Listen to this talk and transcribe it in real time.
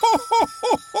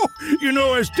You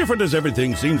know, as different as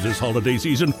everything seems this holiday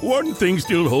season, one thing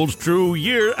still holds true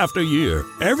year after year.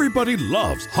 Everybody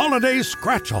loves holiday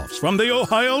scratch-offs from the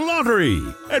Ohio Lottery.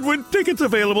 And with tickets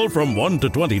available from $1 to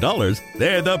 $20,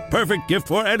 they're the perfect gift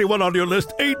for anyone on your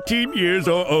list 18 years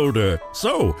or older.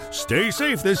 So, stay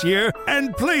safe this year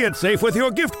and play it safe with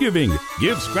your gift giving.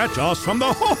 Give scratch-offs from the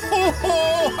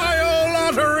Ohio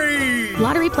Lottery!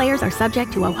 Lottery players are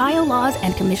subject to Ohio laws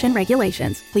and commission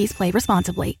regulations. Please play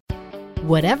responsibly.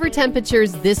 Whatever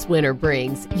temperatures this winter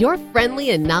brings, your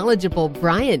friendly and knowledgeable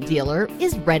Bryant dealer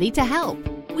is ready to help.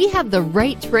 We have the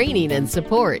right training and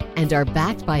support and are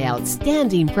backed by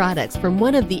outstanding products from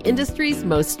one of the industry's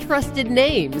most trusted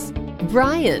names,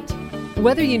 Bryant.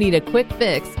 Whether you need a quick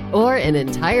fix or an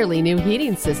entirely new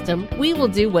heating system, we will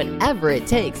do whatever it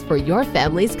takes for your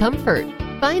family's comfort.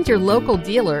 Find your local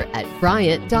dealer at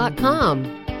Bryant.com.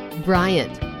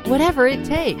 Bryant, whatever it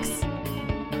takes.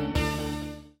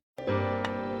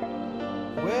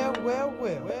 Well.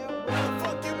 What the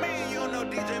fuck you mean you don't know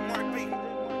DJ Mark B?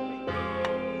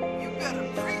 You better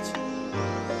preach it.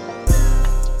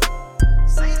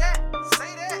 Say that.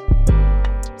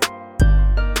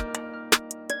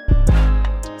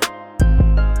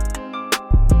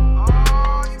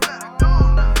 Oh, you better go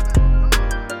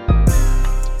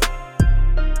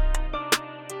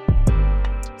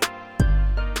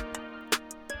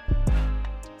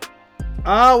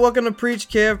now. Welcome to Preach,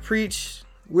 Kev, Preach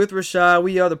with Rashad.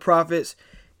 We are the prophets.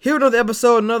 Here with another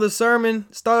episode, another sermon,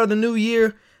 start of the new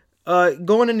year,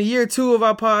 going into year 2 of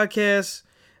our podcast.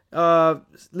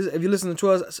 If you listen to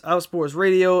us, Out Sports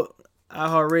Radio,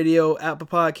 iHeartRadio, Apple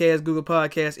Podcasts, Google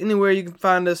Podcasts, anywhere you can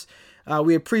find us.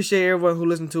 We appreciate everyone who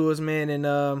listens to us, man. And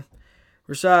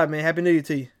Rashad, man, Happy New Year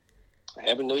to you.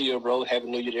 Happy New Year, bro. Happy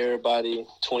New Year to everybody.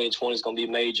 2020 is going to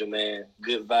be major, man.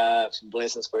 Good vibes,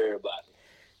 blessings for everybody.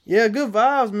 Yeah, good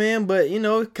vibes, man. But, you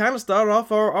know, it kind of started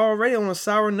off already on a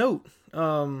sour note.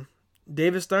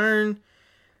 David Stern,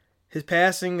 his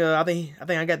passing, I think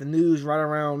I got the news right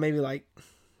around maybe like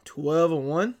 12 or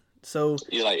 1. So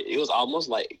yeah, like it was almost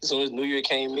like as soon as New Year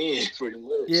came in, pretty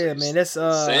much. Yeah, man, that's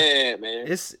sad, man.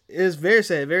 It's very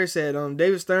sad, very sad.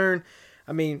 David Stern,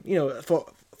 I mean, you know, for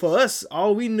us,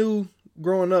 all we knew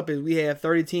growing up is we had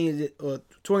 30 teams or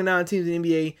 29 teams in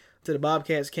the NBA till the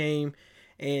Bobcats came,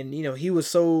 and you know he was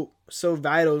so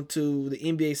vital to the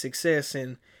NBA success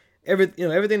and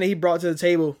everything that he brought to the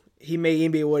table. He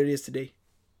made NBA what it is today.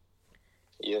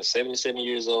 Yeah, 77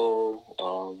 years old.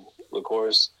 Of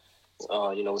course,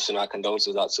 we send our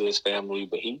condolences out to his family,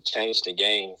 but he changed the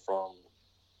game from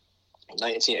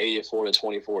 1984 to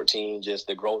 2014, just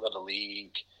the growth of the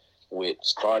league with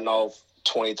starting off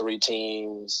 23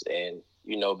 teams and,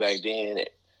 back then,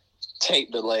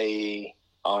 tape delay,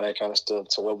 all that kind of stuff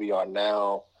to where we are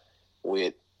now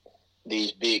with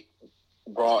these big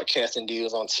broadcasting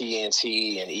deals on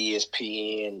TNT and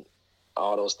ESPN,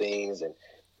 all those things. And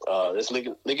let's look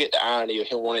at the irony of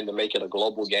him wanting to make it a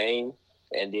global game.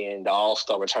 And then the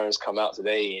All-Star returns come out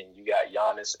today, and you got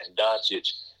Giannis and Doncic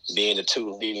being the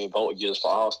 2 leading vote getters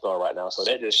for All-Star right now. So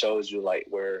that just shows you,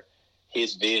 where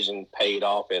his vision paid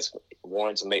off as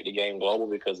wanting to make the game global,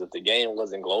 because if the game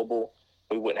wasn't global,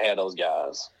 we wouldn't have those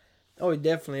guys. Oh,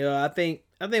 definitely. I think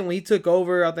when he took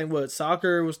over,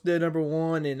 soccer was still number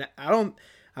 1, and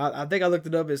I think I looked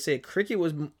it up and said cricket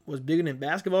was bigger than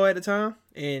basketball at the time.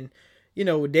 And,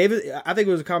 with David, I think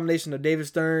it was a combination of David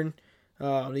Stern.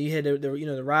 You had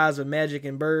the rise of Magic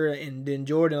and Bird, and then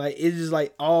Jordan. It's just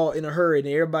all in a hurry, and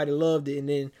everybody loved it. And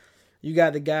then you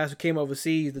got the guys who came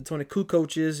overseas, the Tony Kukoc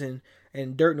coaches, and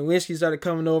Dirk Nowitzki started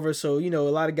coming over. So a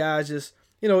lot of guys just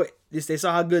they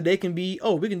saw how good they can be.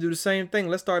 Oh, we can do the same thing.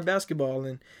 Let's start basketball.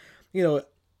 And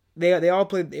they all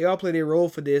play their role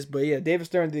for this. But yeah, David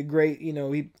Stern did great.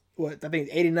 I think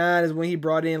 89 is when he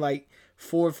brought in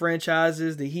 4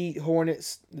 franchises: the Heat,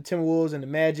 Hornets, the Timberwolves, and the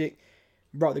Magic.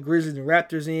 Brought the Grizzlies and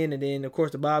Raptors in, and then of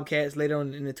course the Bobcats later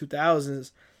on in the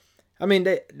 2000s. I mean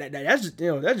that's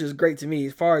just great to me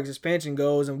as far as expansion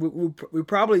goes, and we're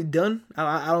probably done.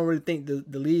 I don't really think the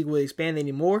league will expand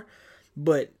anymore,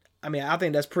 but I mean I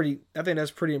think that's pretty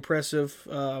impressive.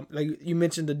 Like you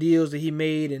mentioned, the deals that he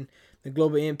made and the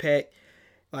global impact.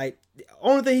 The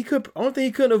only thing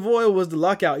he couldn't avoid was the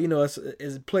lockout.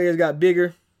 As players got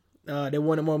bigger, they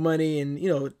wanted more money, and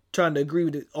trying to agree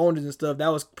with the owners and stuff, that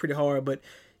was pretty hard, but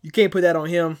you can't put that on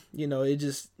him. It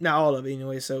just, not all of it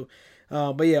anyway. So,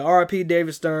 but yeah, RIP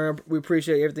David Stern. We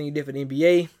appreciate everything he did for the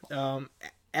NBA.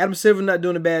 Adam Silver not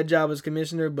doing a bad job as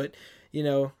commissioner, but,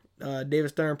 David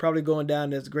Stern probably going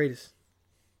down as the greatest.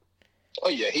 Oh,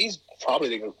 yeah, he's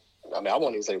probably I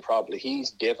won't even say probably.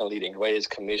 He's definitely the greatest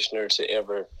commissioner to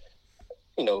ever,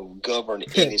 govern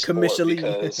any sport Commercially.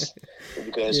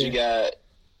 because you got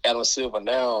Adam Silver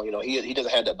now. He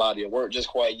doesn't have that body of work just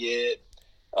quite yet.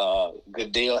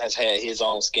 Goodell has had his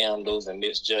own scandals and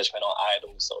misjudgment on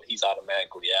items, so he's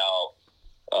automatically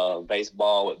out.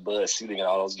 Baseball with Bud Selig and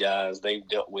all those guys, they've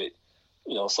dealt with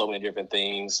so many different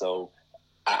things. So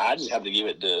I just have to give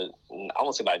it I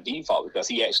won't say by default because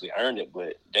he actually earned it,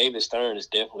 but David Stern is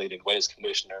definitely the greatest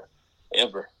commissioner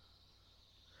ever.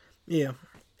 Yeah.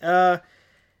 The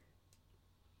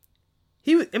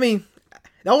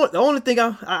only thing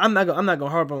I'm not gonna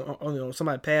harp on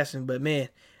somebody passing, but man,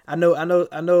 I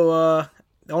know.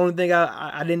 The only thing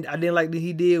I didn't like that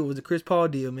he did was the Chris Paul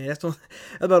deal, man. That's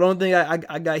about the only thing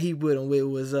I got heat with him with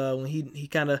was when he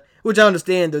kind of, which I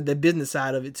understand the business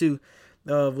side of it too,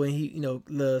 when he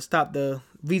stopped the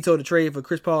veto the trade for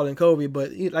Chris Paul and Kobe.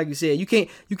 But like you said, you can't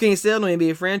sell no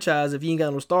NBA franchise if you ain't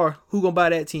got no star. Who gonna buy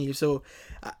that team? So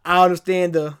I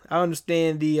understand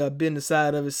the business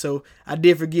side of it. So I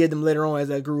did forgive them later on as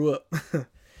I grew up.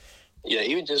 Yeah,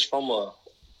 even just from a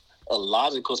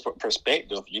logical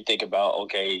perspective, you think about,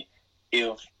 okay,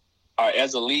 if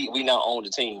as a league we now own the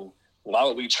team, why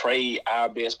would we trade our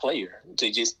best player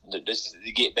to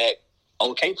get back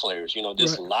okay players?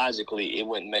 Just Right. Logically, it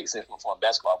wouldn't make sense from a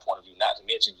basketball point of view, not to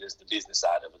mention just the business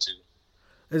side of it too.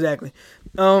 Exactly.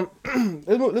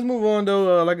 Let's move on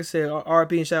though. Like I said,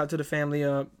 RIP and shout out to the family.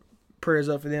 Prayers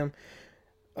up for them.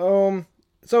 So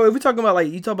if we're talking about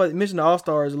you mentioned the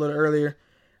All-Stars a little earlier,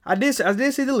 I did see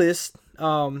the list.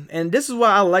 And this is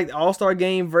why I like the All-Star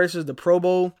game versus the Pro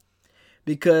Bowl,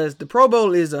 because the Pro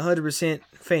Bowl is 100%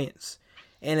 fans,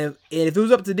 and if it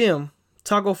was up to them,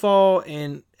 Taco Fall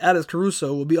and Alex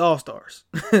Caruso would be All-Stars.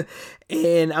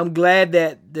 And I'm glad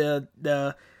that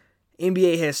the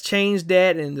NBA has changed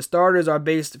that, and the starters are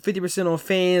based 50% on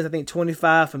fans. I think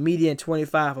 25 for media and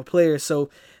 25 for players. So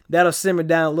that'll simmer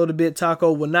down a little bit.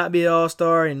 Taco will not be an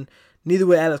All-Star, and neither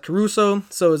will Alex Caruso.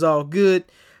 So it's all good.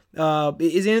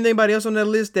 Is there anybody else on that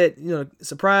list that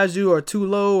surprised you, or too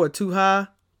low or too high?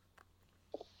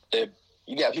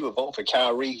 You got people voting for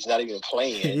Kyrie. He's not even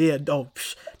playing. Yeah, don't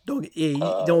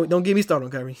get me started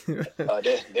on Kyrie.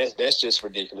 That's just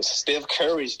ridiculous. Steph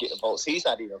Curry's getting votes. He's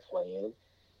not even playing.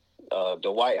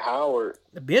 Dwight Howard,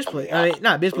 The bench player.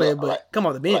 Not bench player, but come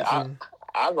on the bench.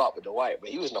 I rock with Dwight, but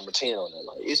he was number 10 on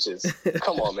that. It's just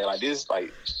come on, man.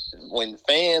 When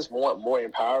fans want more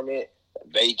empowerment,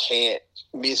 they can't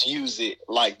misuse it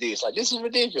like this. This is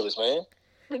ridiculous, man.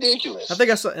 Ridiculous. I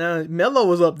think I saw Melo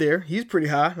was up there. He's pretty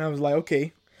high, and I was like,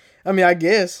 okay. I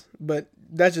guess, but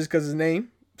that's just because his name.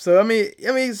 So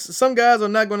some guys are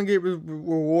not going to get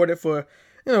rewarded for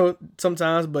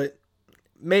sometimes, but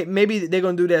maybe they're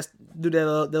going to do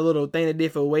that little thing they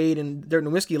did for Wade and Dirk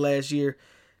Nowitzki last year,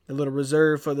 the little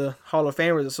reserve for the Hall of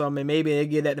Famers or something. Maybe they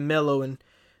give that to Melo, and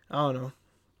I don't know,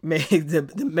 make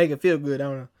it feel good. I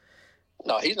don't know.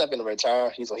 No, he's not going to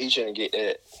retire. He shouldn't get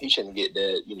that. He shouldn't get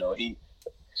that.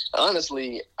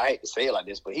 Honestly, I hate to say it like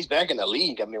this, but he's back in the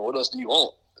league. What else do you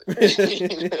want?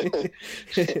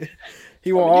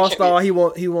 He won All-Star. He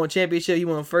won championship. He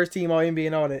won first team All-NBA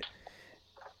and all that.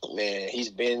 Man, he's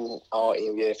been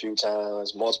All-NBA a few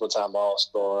times, multiple time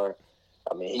All-Star.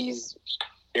 He's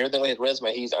everything on his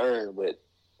resume he's earned, but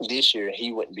this year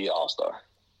he wouldn't be an All-Star.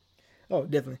 Oh,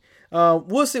 definitely.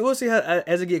 We'll see how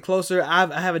as it get closer.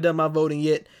 I haven't done my voting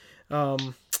yet,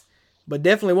 but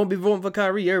definitely won't be voting for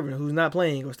Kyrie Irving, who's not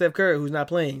playing, or Steph Curry, who's not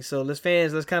playing. So let's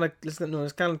kind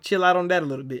of chill out on that a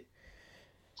little bit.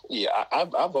 Yeah,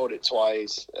 I voted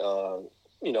twice. Of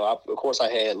course,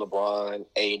 I had LeBron,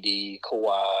 AD,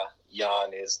 Kawhi,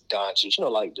 Giannis, Doncic.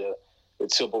 The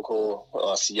typical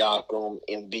Siakam,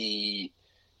 Embiid.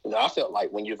 I felt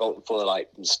like when you're voting for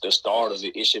the starters,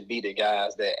 it should be the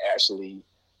guys that actually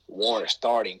warrant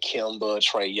starting. Kemba,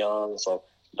 Trae Young. So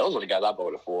those were the guys I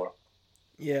voted for.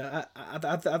 Yeah,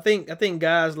 I think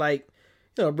guys like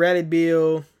Bradley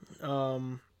Beal,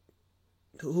 who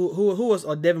was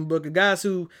Devin Booker, guys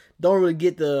who don't really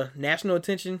get the national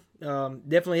attention.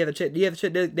 Definitely have to check. You have to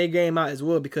check their game out as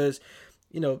well, because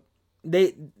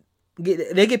they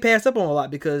get passed up on a lot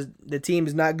because the team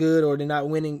is not good or they're not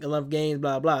winning enough games,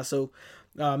 blah blah. So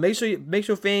make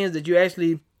sure fans that you're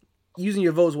actually using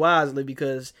your votes wisely,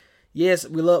 because yes,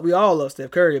 we all love Steph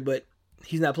Curry, but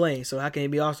he's not playing, so how can he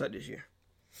be All-Star this year?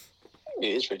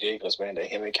 Yeah, it's ridiculous, man, that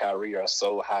him and Kyrie are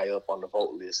so high up on the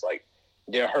vote list.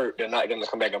 They're hurt. They're not going to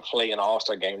come back and play in an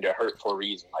All-Star game. They're hurt for a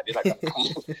reason.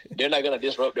 They're not going to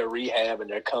disrupt their rehab and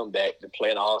their comeback to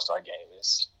play an All-Star game.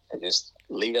 Just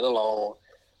leave it alone.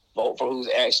 Vote for who's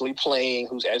actually playing,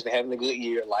 who's actually having a good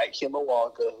year, like Kemba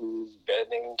Walker, who's better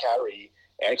than Kyrie.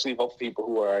 Actually vote for people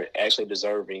who are actually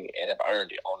deserving and have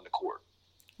earned it on the court.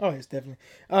 Oh, yes, definitely.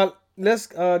 Let's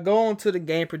go on to the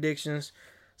game predictions.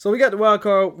 So we got the wild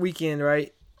card weekend,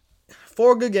 right?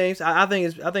 4 good games. I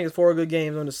think it's 4 good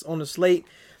games on the slate.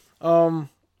 So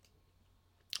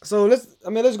let's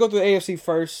go through the AFC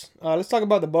first. Let's talk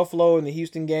about the Buffalo and the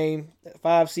Houston game.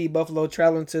 5 seed Buffalo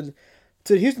traveling to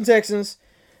the Houston Texans.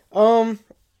 So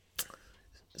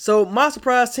my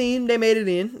surprise team, they made it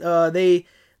in.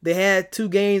 They had 2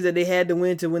 games that they had to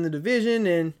win the division,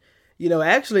 and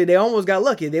actually they almost got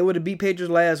lucky. They would have beat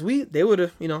Patriots last week. They would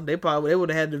have, they would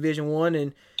have had Division 1,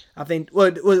 and I think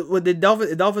what the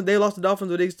Dolphins they lost the Dolphins,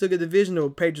 or they took a division, or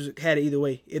Patriots had it either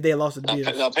way if they lost the Bills.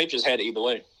 No, Patriots had it either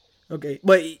way. Okay,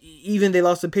 but even they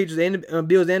lost the Patriots and the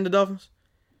Bills and the Dolphins.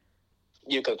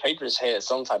 Yeah, because Patriots had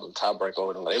some type of tiebreaker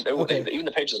over them. Even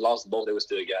the Patriots lost both, they would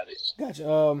still got it.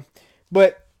 Gotcha.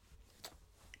 But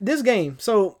this game,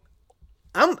 so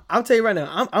I'll tell you right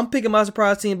now, I'm picking my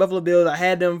surprise team, Buffalo Bills. I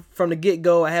had them from the get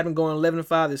go. I had them going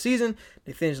 11-5 this season.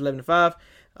 They finished 11-5.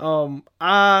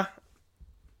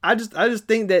 I just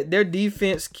think that their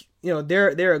defense,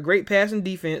 they're a great passing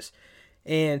defense,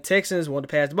 and Texans want to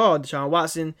pass the ball. Deshaun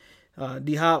Watson,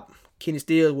 D Hop, Kenny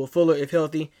Stills, Will Fuller if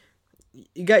healthy.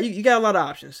 You got a lot of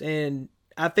options, and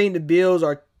I think the Bills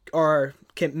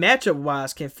can matchup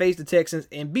wise can face the Texans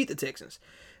and beat the Texans.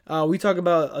 We talk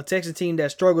about a Texans team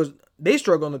that struggles. They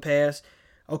struggle in the past.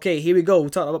 Okay, here we go.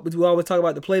 We always talk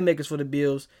about the playmakers for the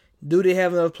Bills. Do they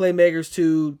have enough playmakers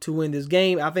to win this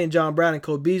game? I think John Brown and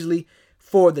Cole Beasley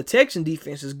for the Texan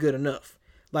defense is good enough.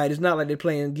 Like, it's not like they're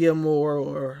playing Gilmore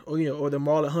or the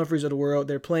Marlon Humphreys of the world.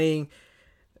 They're playing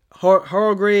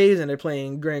Hargraves and they're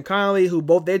playing Grant Connolly, who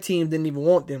both their teams didn't even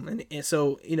want them. And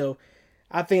so,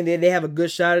 I think that they have a good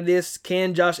shot at this.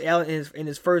 Can Josh Allen in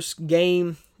his first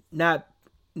game not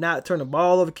turn the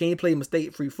ball over? Can he play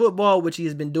mistake-free football, which he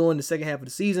has been doing the second half of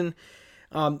the season?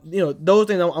 Those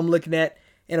things I'm looking at.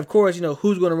 And, of course,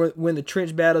 who's going to win the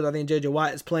trench battles? I think J.J.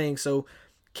 Watt is playing. So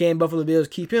can Buffalo Bills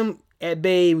keep him at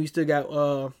bay? We still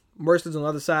got Merciless on the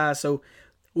other side. So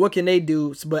what can they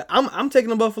do? But I'm taking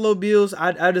the Buffalo Bills.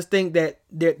 I just think that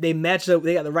they match up.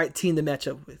 They got the right team to match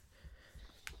up with.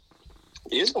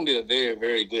 It's going to be a very,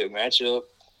 very good matchup.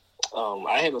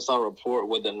 I haven't saw a report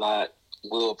whether or not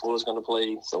Will Fuller's going to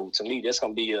play. So to me, that's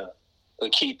going to be a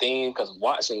key thing because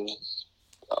Watson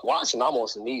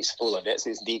almost needs Fuller. That's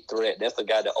his deep threat. That's the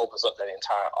guy that opens up that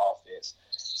entire offense.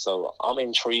 So I'm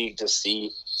intrigued to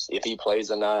see if he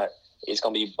plays or not. It's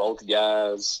going to be both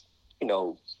guys,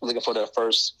 looking for their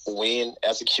first win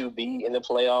as a QB in the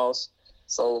playoffs.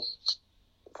 So as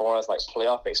far as,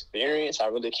 playoff experience, I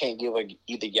really can't give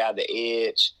either guy the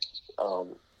edge.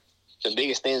 The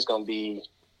biggest thing is going to be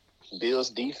Bills'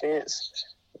 defense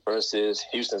versus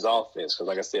Houston's offense. Because,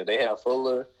 like I said, they have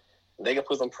Fuller. They can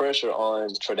put some pressure on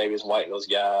Tre'Davious White and those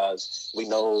guys. We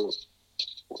know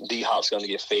D-Hop's going to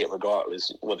get fed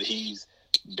regardless, whether he's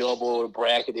double,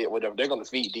 bracketed, whatever. They're going to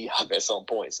feed D-Hop at some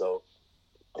point. So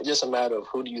it's just a matter of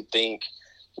who do you think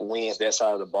wins that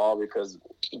side of the ball because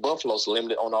Buffalo's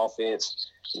limited on offense.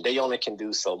 They only can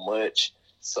do so much.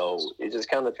 So it just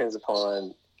kind of depends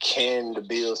upon can the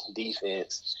Bills'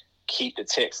 defense keep the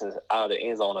Texans out of the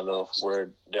end zone enough where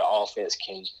their offense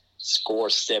can score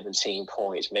 17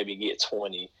 points, maybe get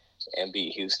 20 and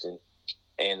beat Houston.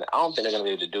 And I don't think they're going to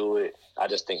be able to do it. I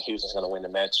just think Houston's going to win the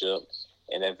matchup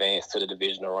and advance to the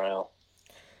divisional round.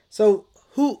 So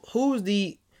who's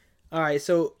the – all right,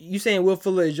 so you saying Will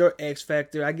Fuller is your X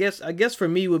factor. I guess for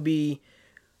me would be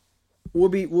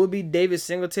David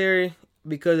Singletary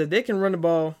because if they can run the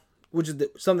ball, which is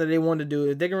something they want to do,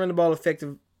 if they can run the ball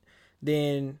effective,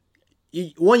 then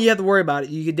you have to worry about it.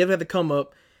 You definitely have to come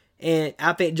up. And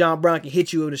I think John Brown can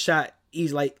hit you with a shot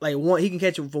easily. He can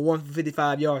catch it for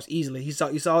 155 yards easily. You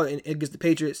saw it against the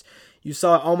Patriots. You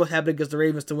saw it almost happen against the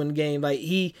Ravens to win the game.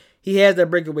 He has that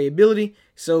breakaway ability.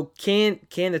 So can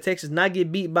the Texans not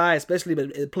get beat by, especially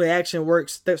but play action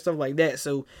works, stuff like that.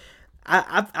 So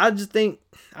I just think,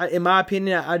 in my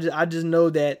opinion, I just know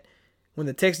that when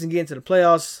the Texans get into the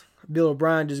playoffs, Bill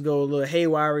O'Brien just go a little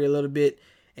haywire a little bit.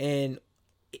 And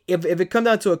if it comes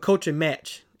down to a coaching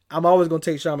match, I'm always going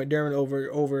to take Sean McDermott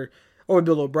over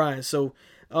Bill O'Brien. So,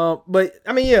 but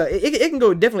I mean, yeah, it can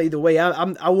go definitely either way.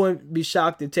 I wouldn't be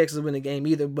shocked if Texas win the game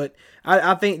either. But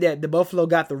I think that the Buffalo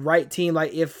got the right team.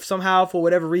 If somehow for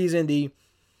whatever reason the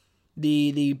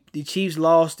Chiefs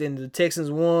lost and the Texans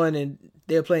won and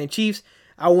they're playing Chiefs,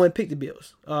 I wouldn't pick the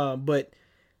Bills. But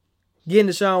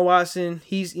getting Deshaun Watson,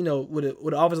 he's with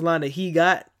the offensive line that he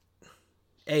got,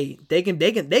 hey, they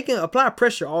can apply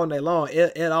pressure all night long.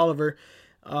 Ed Oliver.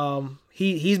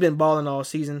 He's been balling all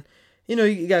season.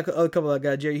 You got a couple of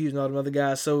guys, Jerry Hughes and all them other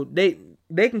guys. So they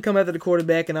can come after the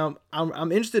quarterback, and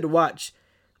I'm interested to watch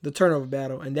the turnover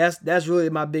battle, and that's really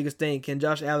my biggest thing. Can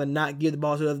Josh Allen not give the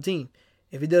ball to the other team?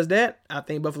 If he does that, I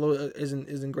think Buffalo is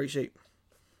in great shape.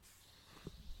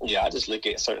 Yeah, I just look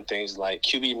at certain things like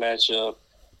QB matchup.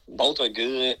 Both are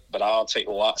good, but I'll take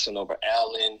Watson over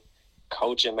Allen.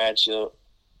 Coaching matchup,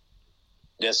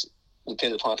 just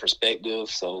depends upon perspective,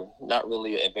 so not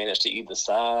really an advantage to either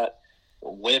side.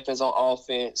 Weapons on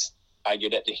offense, I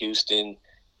give that to Houston.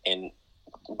 And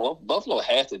Buffalo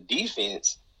has the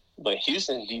defense, but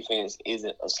Houston's defense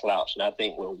isn't a slouch. And I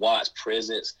think with Watt's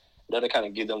presence, that'll kind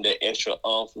of give them that extra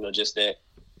just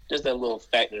that little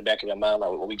factor in the back of their mind,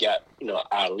 like we got,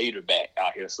 our leader back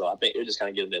out here. So I think it'll just kind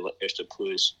of give them that little extra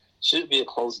push. Should be a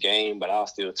close game, but I'll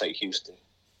still take Houston.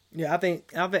 Yeah, I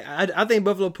think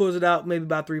Buffalo pulls it out maybe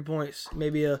by 3 points.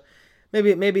 Maybe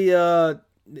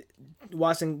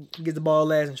Watson gets the ball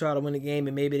last and try to win the game,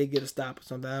 and maybe they get a stop or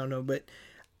something. I don't know, but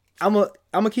I'm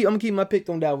gonna keep my pick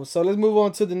on that one. So let's move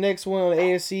on to the next one on the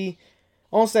AFC.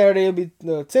 On Saturday, it'll be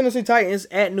the Tennessee Titans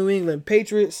at New England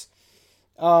Patriots.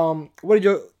 What is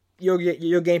your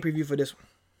game preview for this one?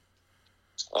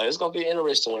 It's gonna be an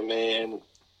interesting one, man.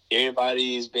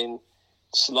 Everybody's been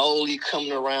slowly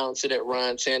coming around to that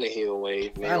Ryan Tannehill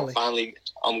way. Man, finally,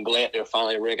 I'm glad they're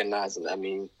finally recognizing it. I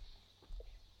mean,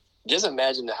 just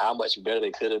imagine how much better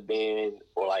they could have been,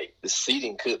 or like the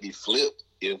seating could be flipped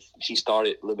if he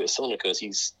started a little bit sooner, because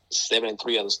he's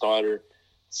 7-3 as a starter.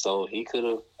 So he could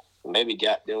have maybe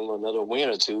got them another win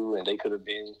or two, and they could have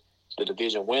been the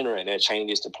division winner, and that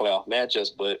changes the playoff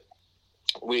matchups. But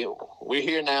we're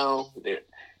here now.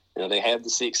 They have the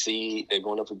 6th seed. They're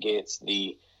going up against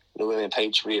the New England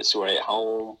Patriots, who are at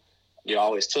home. They're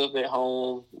always tough at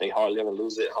home. They hardly ever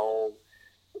lose at home.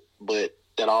 But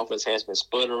that offense has been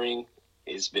sputtering.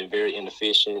 It's been very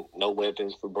inefficient. No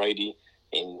weapons for Brady.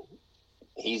 And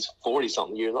he's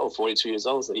 40-something years old, 42 years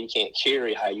old, so he can't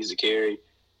carry how he used to carry.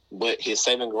 But his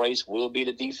saving grace will be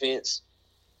the defense.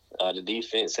 The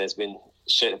defense has been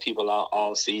shutting people out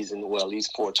all season, well, at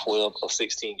least for 12 of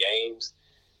 16 games.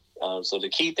 So the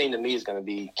key thing to me is going to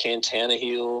be, can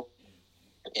Tannehill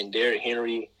and Derrick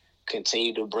Henry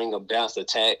continue to bring a balanced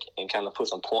attack and kind of put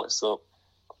some points up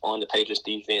on the Patriots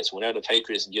defense? Whenever the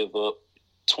Patriots give up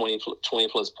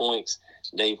 20-plus points,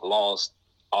 they've lost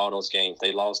all those games.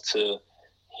 They lost to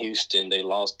Houston. They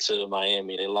lost to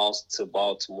Miami. They lost to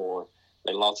Baltimore.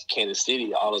 They lost to Kansas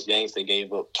City. All those games, they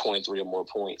gave up 23 or more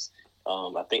points.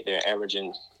 I think they're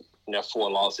averaging, in their 4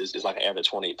 losses, it's like an average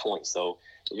 28 points. So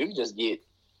you can just get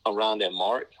around that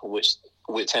mark, which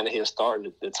with Tannehill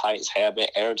starting, the Titans have been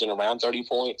averaging around 30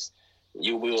 points.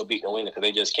 You will beat the winner because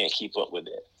they just can't keep up with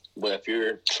it. But if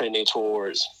you're trending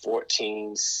towards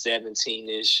 14,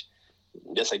 17-ish,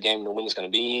 that's a game the winner's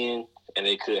going to be in, and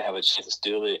they could have a chance to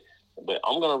steal it. But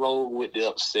I'm going to roll with the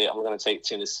upset. I'm going to take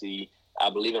Tennessee. I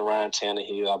believe in Ryan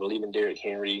Tannehill. I believe in Derrick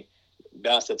Henry.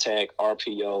 Balanced attack,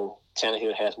 RPO.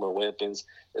 Tannehill has more weapons.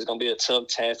 It's going to be a tough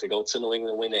task to go to New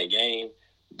England and win that game,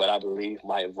 but I believe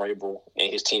Mike Vrabel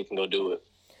and his team can go do it.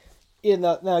 Yeah,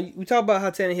 now we talk about how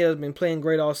Tannehill has been playing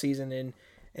great all season,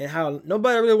 and how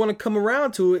nobody really want to come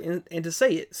around to it and to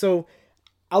say it. So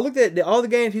I looked at all the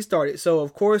games he started. So,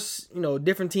 of course,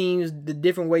 different teams, the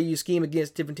different way you scheme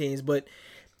against different teams. But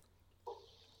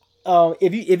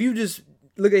if you just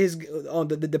look at his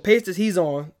the pace that he's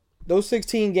on, those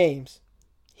 16 games,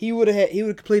 he would have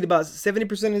completed about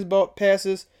 70% of his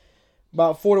passes,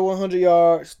 about 4,100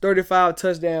 yards, 35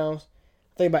 touchdowns,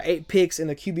 I think about 8 picks, and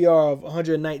a QBR of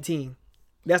 119.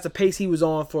 That's the pace he was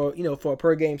on for a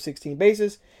per game 16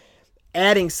 basis,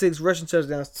 adding 6 rushing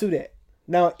touchdowns to that.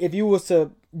 Now, if you was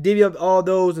to divvy up all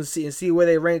those and see where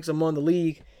they ranks among the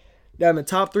league, they're in the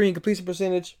top 3 in completion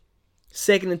percentage,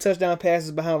 second in touchdown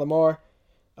passes behind Lamar.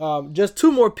 Just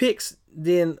 2 more picks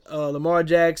than Lamar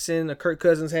Jackson or Kirk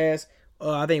Cousins has.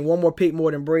 I think 1 more pick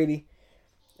more than Brady.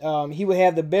 He would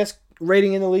have the best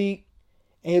rating in the league,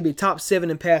 and he'll be top 7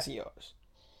 in passing yards.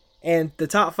 And the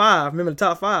top 5, remember the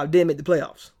top 5 didn't make the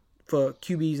playoffs for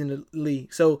QBs in the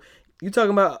league. So you're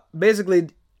talking about basically,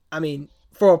 I mean,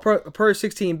 for a per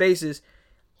 16 basis,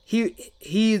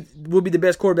 he will be the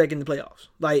best quarterback in the playoffs.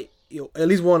 Like, at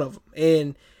least one of them.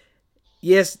 And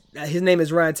yes, his name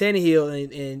is Ryan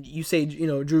Tannehill, and you say,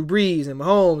 Drew Brees and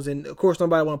Mahomes, and of course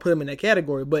nobody want to put him in that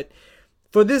category. But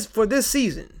for this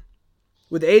season,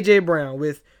 with A.J. Brown,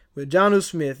 with Jonnu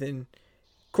Smith and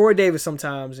Corey Davis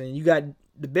sometimes, and you got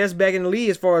the best back in the league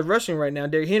as far as rushing right now,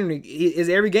 Derrick Henry, is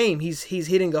every game he's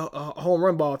hitting a home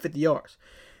run ball at 50 yards.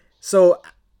 So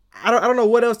I don't know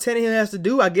what else Tannehill has to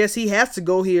do. I guess he has to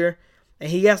go here, and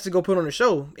he has to go put on a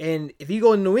show. And if he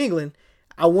go to New England,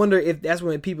 I wonder if that's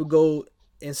when people go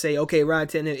and say, okay, Ryan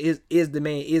Tannehill is the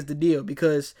man, is the deal.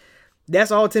 Because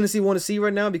that's all Tennessee want to see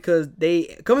right now because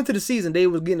they coming to the season they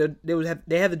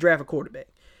had to draft a quarterback.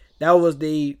 That was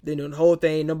the whole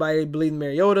thing. Nobody believed in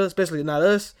Mariota, especially not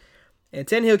us. And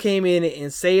Tannehill came in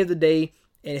and saved the day.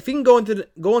 And if he can go into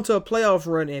a playoff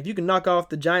run, and if you can knock off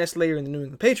the Giant Slayer and the New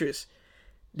England Patriots,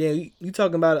 then you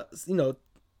talking about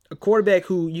a quarterback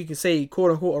who you can say quote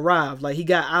unquote arrived. Like he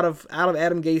got out of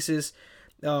Adam Gase's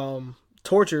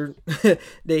torture that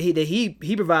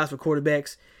he provides for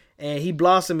quarterbacks, and he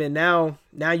blossomed. And now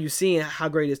you're seeing how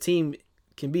great his team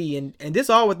can be. And this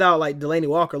all without like Delaney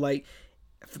Walker. Like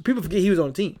people forget he was on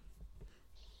the team.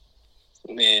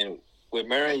 Man, with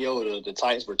Mariota, the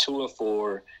Titans were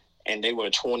 2-4. And they were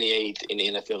 28th in the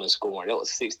NFL in scoring. That was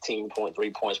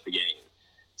 16.3 points per game.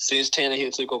 Since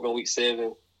Tannehill took over in Week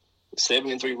 7,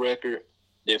 7-3 record.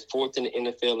 They're 4th in the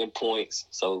NFL in points,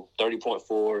 so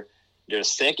 30.4. They're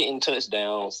 2nd in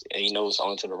touchdowns, and it's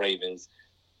on to the Ravens.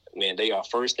 Man, they are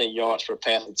 1st in yards per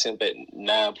pass attempt at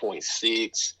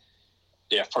 9.6.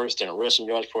 They're 1st in rushing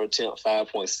yards per attempt,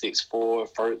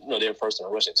 5.64. They're 1st in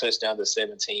rushing touchdowns at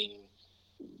 17.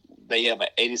 They have an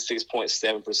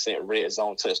 86.7% red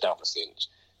zone touchdown percentage.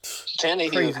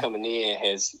 Tannehill coming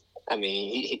in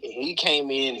he came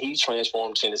in, he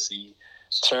transformed Tennessee,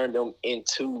 turned them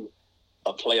into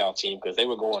a playoff team because they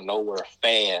were going nowhere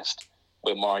fast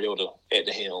with Mariota at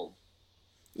the helm.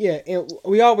 Yeah, and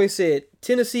we always said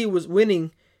Tennessee was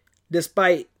winning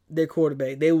despite their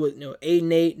quarterback. They were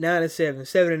 8-8, 9-7,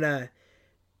 7-9.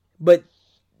 But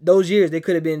those years they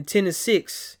could have been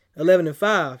 10-6,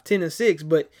 11-5, 10-6,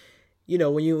 but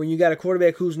when you got a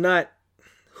quarterback who's not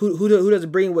who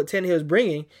doesn't bring what Tannehill is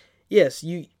bringing, yes,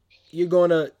 you're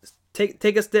going to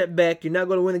take a step back. You're not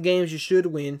going to win the games you should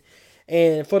win.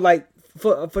 And for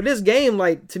this game,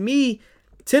 like to me,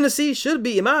 Tennessee should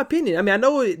be, in my opinion. I mean, I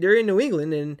know they're in New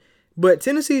England, but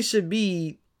Tennessee should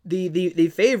be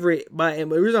the favorite. And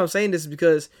the reason I'm saying this is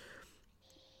because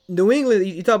New England,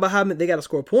 you talk about how they got to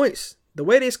score points. The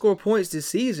way they score points this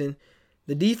season.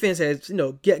 The defense has,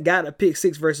 got a pick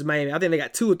 6 versus Miami. I think they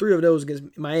got 2 or 3 of those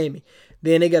against Miami.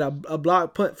 Then they got a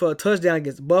block punt for a touchdown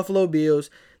against the Buffalo Bills.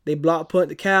 They block punt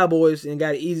the Cowboys and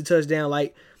got an easy touchdown.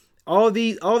 Like all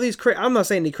these I'm not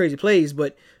saying they're crazy plays,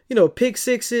 but pick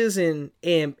 6s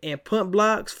and punt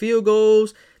blocks, field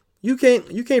goals. You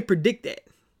can't predict that.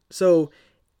 So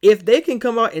if they can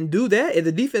come out and do that, if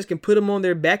the defense can put them on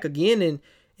their back again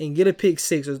and get a pick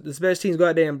 6, or the special teams go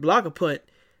out there and block a punt.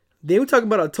 Then we're talking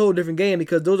about a total different game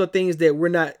because those are things that we're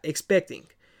not expecting.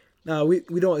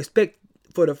 We don't expect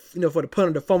for the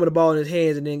punter to fumble the ball in his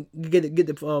hands and then get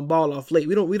the ball off late.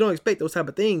 We don't expect those type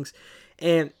of things.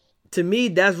 And to me,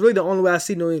 that's really the only way I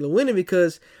see New England winning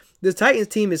because this Titans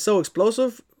team is so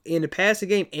explosive in the passing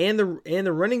game and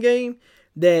the running game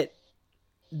that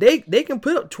they can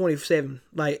put up 27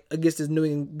 like against this New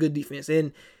England good defense.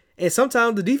 And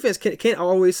sometimes the defense can't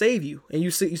always save you. And you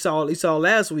saw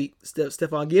last week,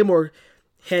 Stephon Gilmore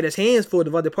had his hands full of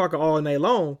Devontae Parker all night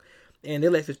long, and they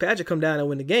let Fitzpatrick come down and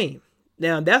win the game.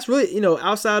 Now that's really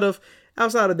outside of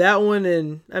that one,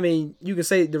 and I mean you can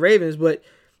say the Ravens, but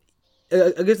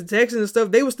against the Texans and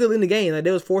stuff, they were still in the game. Like they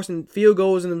was forcing field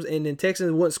goals and the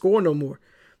Texans wouldn't score no more,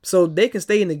 so they can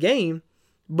stay in the game.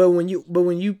 But when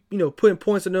you putting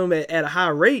points on them at a high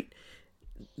rate.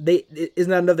 It's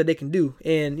not enough that they can do.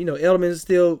 And, Edelman's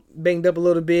still banged up a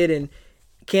little bit. And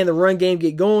can the run game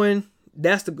get going?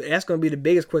 That's going to be the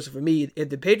biggest question for me. If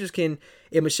the Patriots can,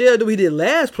 if Michelle do what he did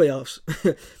last playoffs,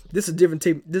 this is a different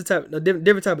team,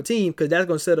 different type of team because that's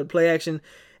going to set up play action.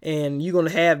 And you're going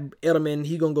to have Edelman,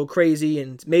 he's going to go crazy.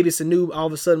 And maybe Sanu all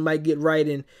of a sudden might get right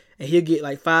and he'll get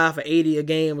like 5 for 80 a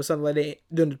game or something like that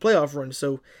during the playoff run.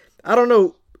 So I don't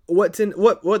know what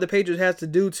the Patriots has to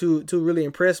do to really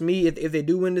impress me if they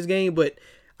do win this game, but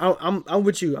I'm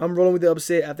with you. I'm rolling with the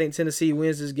upset. I think Tennessee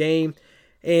wins this game,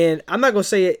 and I'm not gonna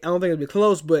say it. I don't think it'll be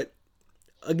close, but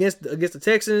against the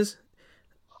Texans,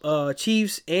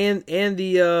 Chiefs, and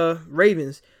the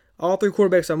Ravens, all 3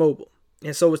 quarterbacks are mobile,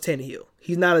 and so is Tannehill.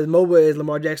 He's not as mobile as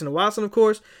Lamar Jackson and Watson, of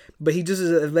course, but he's just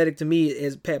as athletic to me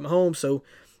as Pat Mahomes. So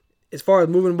as far as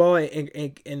moving the ball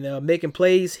and making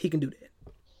plays, he can do that.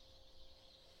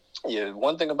 Yeah,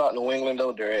 one thing about New England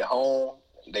though, they're at home.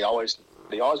 They always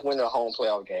win their home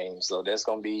playoff games, so that's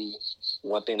gonna be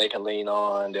one thing they can lean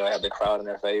on. They'll have the crowd in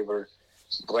their favor.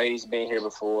 Brady's been here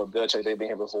before. Belichick, they've been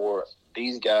here before.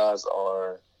 These guys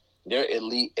they're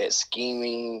elite at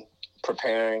scheming,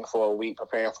 preparing for a week,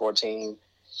 preparing for a team.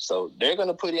 So they're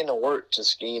gonna put in the work to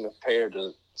scheme and prepare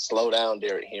to slow down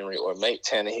Derrick Henry or make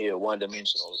Tannehill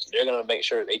one-dimensional. They're gonna make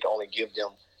sure they can only give them.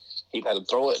 He got to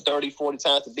throw it 30, 40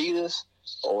 times to beat us.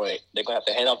 Or they're gonna have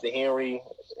to hand off to Henry,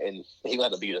 and he's gonna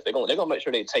have to beat us. They're gonna make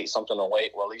sure they take something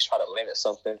away, or at least try to limit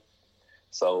something.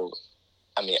 So,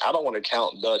 I mean, I don't want to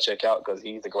count Belichick out because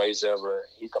he's the greatest ever.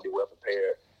 He's going to be well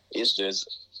prepared. It's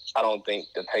just I don't think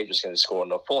the Patriots can score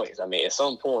enough points. I mean, at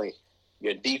some point,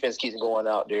 your defense keeps going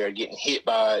out there, getting hit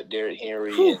by Derrick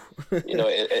Henry. And,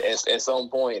 at some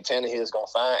point, Tannehill's going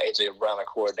to find A.J. Brown and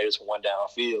coordinators for one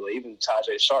downfield. Or even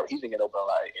Tajay Sharp, he's been getting open.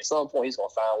 Like, at some point, he's going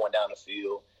to find one down the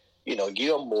field.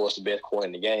 Gilmore is the best corner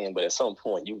in the game, but at some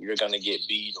point, you're going to get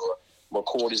beat, or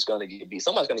McCourty's going to get beat.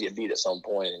 Somebody's going to get beat at some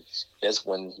point, and that's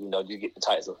when, you get the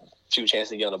Titans a few chances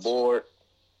to get on the board,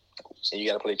 and you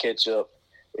got to play catch-up.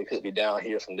 It could be down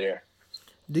here from there.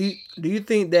 Do you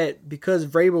think that because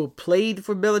Vrabel played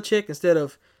for Belichick instead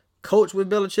of coached with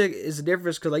Belichick is the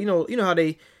difference? Because you know how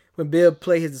when Bill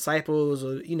played his disciples,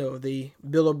 or the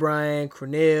Bill O'Brien,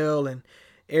 Cornell, and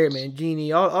Eric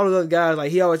Mangini, all those other guys, like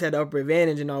he always had the upper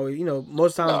advantage, and always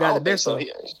most times got the best.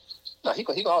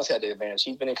 He always had the advantage.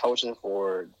 He's been in coaching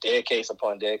for decades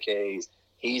upon decades.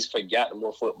 He's forgotten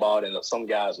more football than some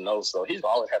guys know, so he's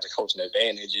always had the coaching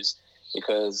advantages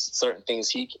because certain things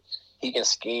he can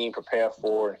scheme, prepare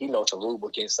for. He knows the rule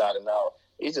book inside and out.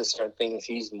 It's just certain things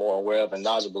he's more aware of and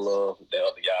knowledgeable of than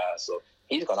other guys. So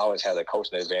he's going to always have the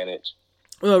coaching advantage.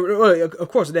 Well, of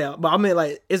course that. But I mean,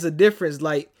 like, it's a difference,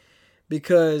 like,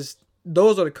 because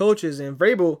those are the coaches, and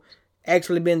Vrabel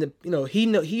actually been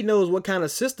he knows what kind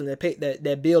of system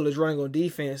that Bill is running on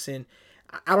defense, and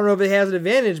I don't know if it has an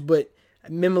advantage, but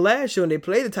remember last year when they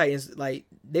played the Titans, like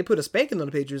they put a spanking on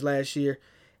the Patriots last year,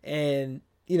 and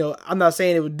I'm not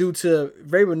saying it was due to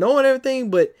Vrabel knowing everything,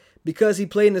 but because he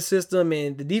played in the system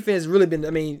and the defense really been,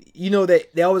 that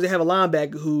they always have a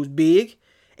linebacker who's big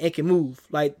and can move.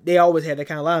 Like they always have that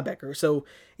kind of linebacker. So,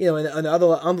 and the other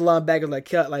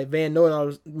linebackers like Van Noy and all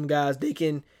those guys,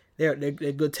 they're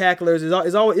good tacklers.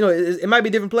 It's always, it might be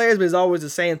different players, but it's always the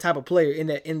same type of player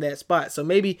in that spot. So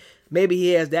maybe he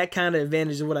has that kind of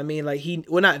advantage of what I mean. Like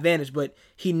not advantage, but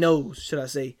he knows, should I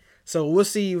say. So we'll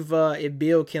see if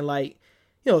Bill can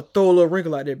throw a little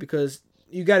wrinkle out there, because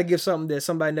you got to give something that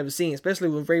somebody never seen, especially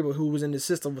with Vrabel, who was in the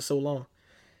system for so long.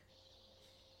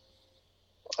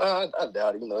 I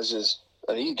doubt it. It's just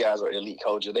these guys are elite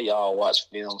coaches. They all watch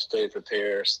film, study,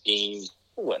 prepare, scheme,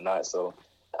 and whatnot. So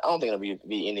I don't think it'll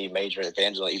be any major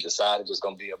advantage on either side. It's just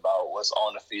going to be about what's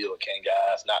on the field. Can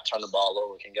guys not turn the ball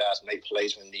over? Can guys make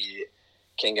plays when needed?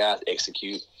 Can guys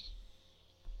execute?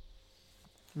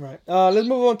 Right. Let's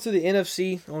move on to the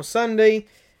NFC on Sunday.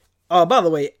 By the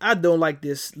way, I don't like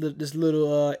this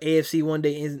little AFC one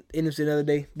day, NFC another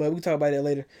day, but we can talk about that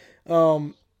later.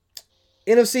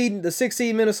 NFC, the 6th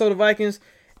seed Minnesota Vikings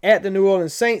at the New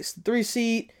Orleans Saints, 3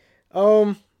 seed.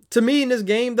 To me in this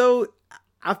game, though,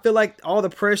 I feel like all the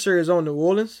pressure is on New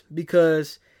Orleans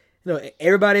because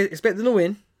everybody expecting to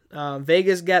win.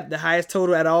 Vegas got the highest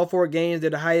total at all 4 games. They're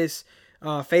the highest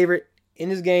favorite in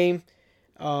this game.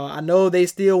 I know they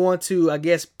still want to, I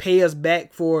guess, pay us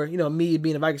back for, me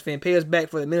being a Vikings fan, pay us back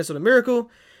for the Minnesota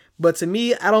Miracle. But to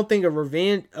me, I don't think a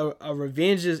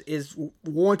revenge is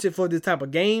warranted for this type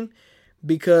of game,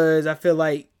 because I feel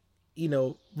like,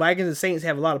 Vikings and Saints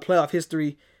have a lot of playoff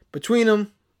history between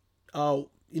them.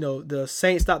 The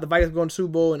Saints stopped the Vikings from going to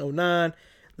Super Bowl in 2009.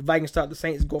 The Vikings stopped the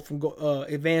Saints from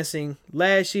advancing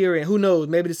last year. And who knows,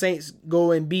 maybe the Saints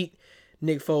go and beat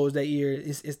Nick Foles that year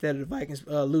instead of the Vikings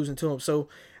losing to him. So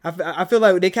I feel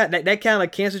like that kind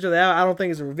of cancels each other out. I don't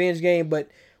think it's a revenge game, but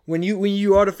when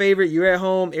you are the favorite, you're at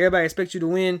home, everybody expects you to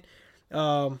win.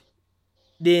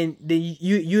 Then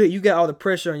you got all the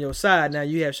pressure on your side. Now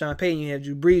you have Sean Payton, you have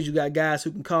Drew Brees, you got guys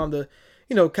who can calm the,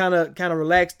 kind of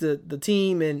relax the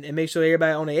team and make sure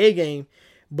everybody on the A game.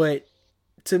 But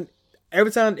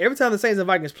every time the Saints and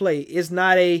Vikings play, it's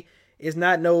not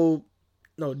no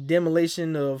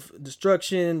demolition of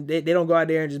destruction. They don't go out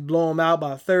there and just blow them out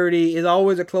by 30. It's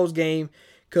always a close game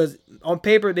because on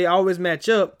paper they always match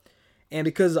up, and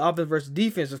because the offense versus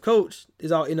defensive coach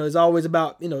is always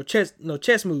about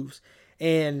chess moves.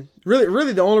 And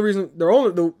really the only reason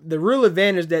the real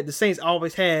advantage that the Saints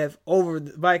always have over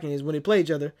the Vikings when they play each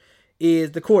other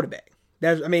is the quarterback.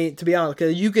 To be honest,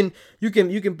 because you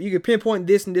can pinpoint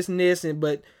this and this and this,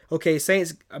 but okay,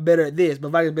 Saints are better at this, but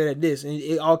Vikings are better at this, and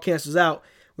it all cancels out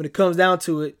when it comes down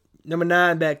to it. Number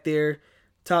 9 back there,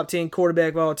 top 10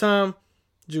 quarterback of all time,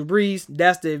 Drew Brees.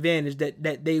 That's the advantage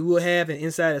that they will have, and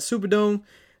inside a Superdome,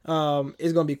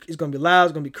 it's gonna be loud,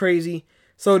 it's gonna be crazy.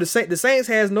 So the Saints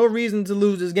has no reason to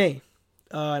lose this game,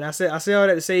 and I say all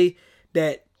that to say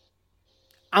that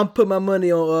I'm putting my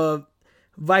money on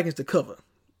Vikings to cover.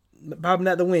 Probably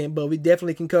not to win, but we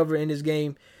definitely can cover in this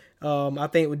game. I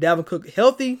think with Dalvin Cook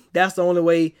healthy, that's the only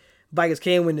way Vikings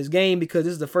can win this game, because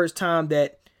this is the first time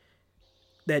that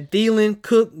Thielen,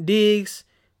 Cook, Diggs,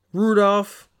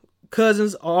 Rudolph,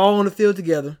 Cousins are all on the field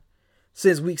together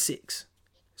since week 6.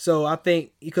 So I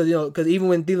think because even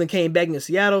when Thielen came back against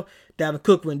Seattle, Dalvin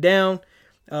Cook went down,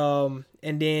 and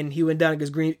then he went down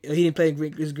against He didn't play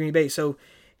against Green Bay. So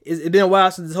it's been a while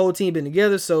since this whole team been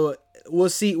together. So we'll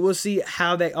see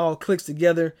how that all clicks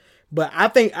together. But I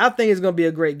think it's gonna be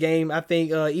a great game. I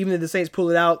think even if the Saints pull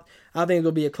it out, I think it's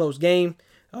gonna be a close game.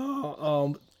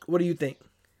 What do you think?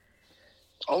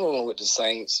 I'm going with the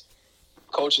Saints.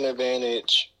 Coaching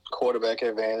advantage, quarterback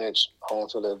advantage, home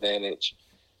field advantage.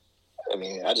 I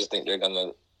mean, I just think they're going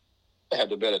to have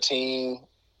the better team.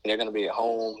 They're going to be at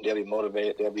home. They'll be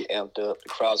motivated. They'll be amped up. The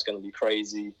crowd's going to be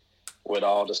crazy with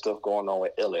all the stuff going on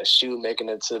with LSU making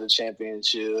it to the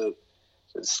championship.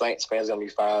 The Saints fans are going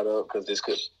to be fired up because this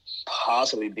could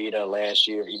possibly be their last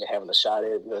year even having a shot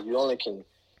at it, because you only can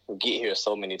get here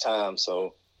so many times.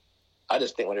 So I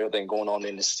just think with everything going on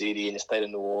in the city, in the state of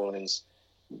New Orleans,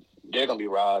 they're going to be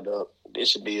riled up. This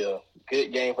should be a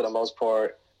good game for the most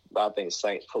part, but I think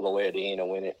Saints pull away at the end and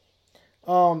win it.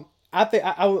 I think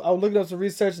I was looking up some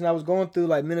research, and I was going through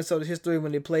like Minnesota's history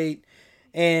when they played,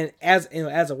 and as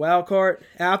a wild card,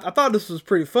 I thought this was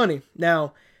pretty funny.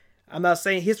 Now, I'm not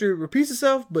saying history repeats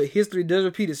itself, but history does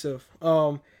repeat itself.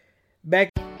 Home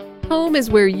is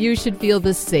where you should feel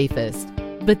the safest,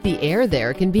 but the air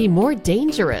there can be more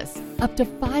dangerous, up to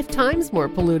 5 times more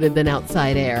polluted than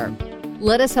outside air.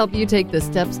 Let us help you take the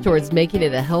steps towards making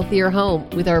it a healthier home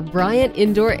with our Bryant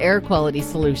Indoor Air Quality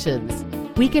Solutions.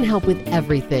 We can help with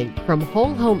everything from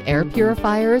whole home air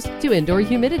purifiers to indoor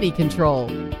humidity control.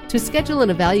 To schedule an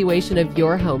evaluation of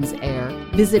your home's air,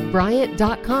 visit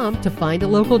Bryant.com to find a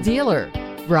local dealer.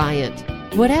 Bryant,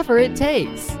 whatever it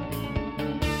takes.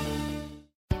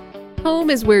 Home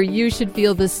is where you should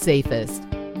feel the safest,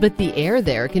 but the air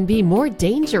there can be more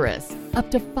dangerous,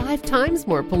 up to 5 times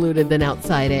more polluted than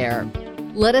outside air.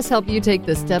 Let us help you take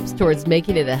the steps towards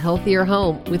making it a healthier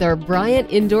home with our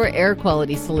Bryant Indoor Air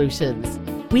Quality Solutions.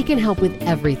 We can help with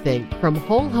everything from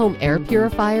whole home air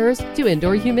purifiers to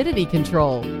indoor humidity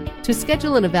control. To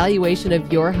schedule an evaluation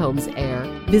of your home's air,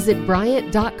 visit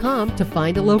Bryant.com to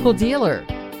find a local dealer.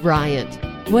 Bryant,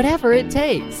 whatever it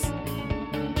takes.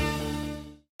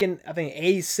 I think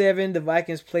 87, the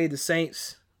Vikings played the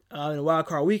Saints in a wild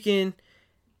card weekend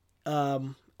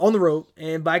on the road,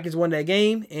 and Vikings won that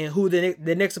game. And who their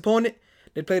next opponent?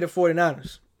 They played the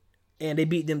 49ers, and they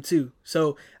beat them too.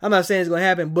 So I'm not saying it's going to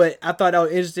happen, but I thought that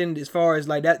was interesting as far as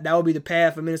like that would be the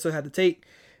path for Minnesota have to take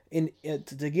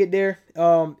to get there.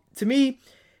 To me,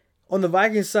 on the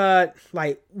Vikings side,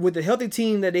 like with the healthy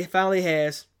team that they finally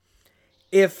has,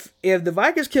 if the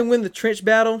Vikings can win the trench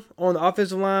battle on the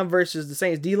offensive line versus the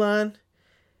Saints D line,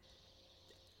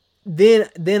 then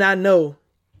I know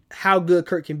how good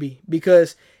Kirk can be.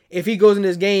 Because if he goes in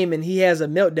this game and he has a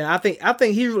meltdown, I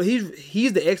think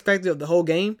he's the X factor of the whole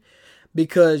game,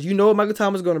 because you know what Michael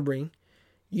Thomas is going to bring,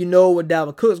 you know what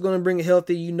Dalvin Cook is going to bring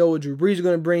healthy, you know what Drew Brees is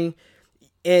going to bring,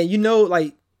 and you know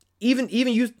like even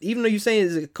though you're saying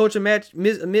it's a culture match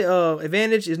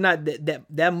advantage, is not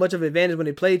that much of an advantage when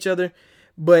they play each other,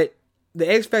 but the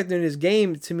X factor in this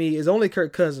game to me is only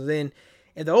Kirk Cousins. And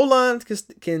if the O-line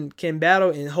can battle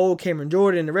and hold Cameron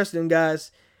Jordan and the rest of them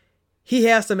guys, he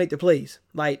has to make the plays.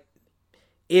 Like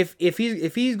if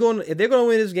they're going to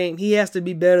win this game, he has to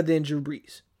be better than Drew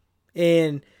Brees,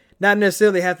 and not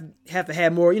necessarily have to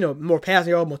have more more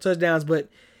passing yards, more touchdowns, but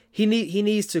he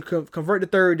needs to convert the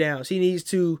third downs. He needs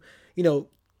to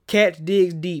catch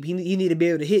digs deep. He need to be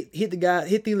able to hit the guy,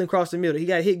 hit Thielen across the middle. He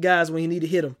got to hit guys when he need to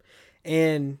hit them.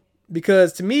 And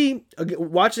because to me,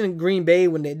 watching Green Bay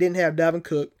when they didn't have Dalvin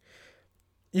Cook,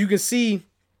 you can see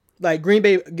like Green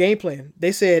Bay game plan.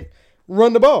 They said,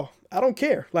 run the ball. I don't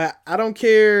care. Like, I don't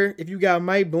care if you got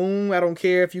Mike Boone. I don't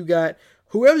care if you got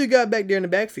whoever you got back there in the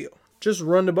backfield. Just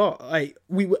run the ball. Like,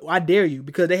 I dare you,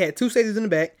 because they had 2 safeties in the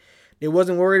back. They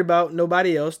wasn't worried about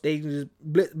nobody else. They just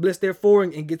blitz their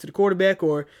forward and get to the quarterback,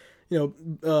 or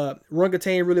run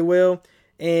contain really well.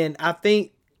 And I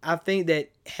think that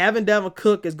having Dalvin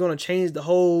Cook is going to change the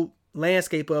whole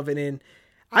landscape of it. And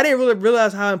I didn't really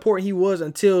realize how important he was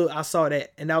until I saw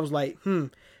that, and I was like,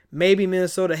 maybe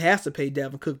Minnesota has to pay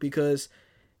Dalvin Cook, because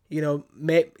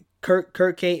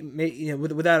Kirk can't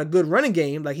without a good running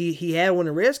game. Like he had one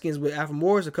of the Redskins with Alfred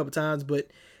Morris a couple times, but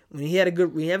when you have a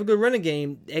good running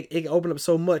game, it can open up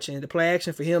so much, and the play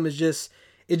action for him is just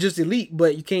elite.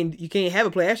 But you can't have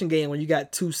a play action game when you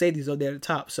got 2 safeties up there at the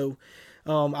top. So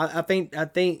I think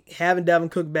having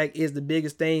Dalvin Cook back is the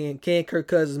biggest thing, and can Kirk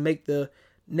Cousins make the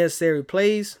necessary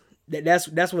plays? That's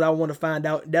what I want to find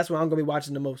out. That's what I'm gonna be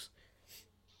watching the most.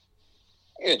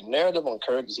 Yeah, the narrative on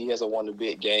Kirk is he hasn't won the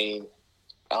big game.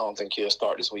 I don't think he'll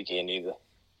start this weekend either.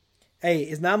 Hey,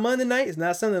 it's not Monday night. It's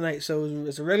not Sunday night. So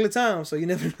it's a regular time. So you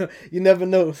never know. You never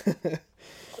know.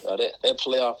 That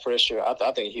playoff pressure,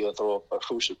 I think he'll throw a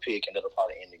crucial pick and it'll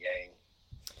probably end the game.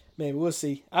 Man, we'll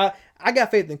see. I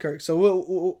got faith in Kirk,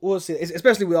 so we'll see.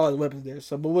 Especially with all his weapons there.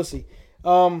 So, but we'll see.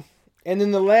 And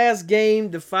then the last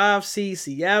game, the 5 seed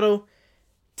Seattle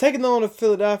taking on the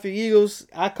Philadelphia Eagles.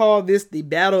 I call this the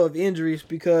battle of injuries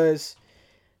because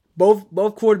both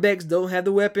quarterbacks don't have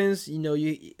the weapons. You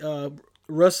know,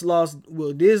 Russ lost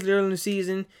Will Disley early in the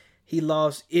season. He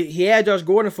had Josh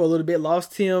Gordon for a little bit,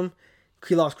 lost him.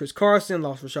 He lost Chris Carson,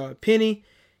 lost Rashad Penny.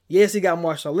 Yes, he got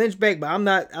Marshawn Lynch back, but I'm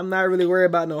not really worried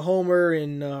about no Homer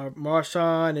and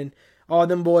Marshawn and all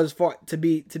them boys to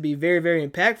be very, very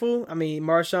impactful. I mean,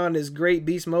 Marshawn is great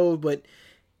beast mode, but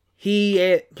he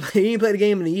didn't play the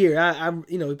game in the year.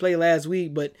 He played last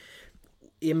week, but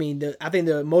I mean, I think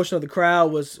the emotion of the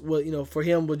crowd was for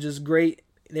him was just great.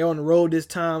 They're on the road this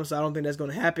time, so I don't think that's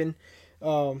going to happen.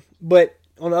 But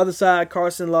on the other side,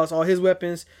 Carson lost all his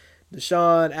weapons.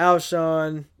 Deshaun,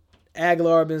 Alshon,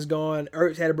 Aguilar been gone.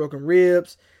 Ertz had broken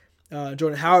ribs.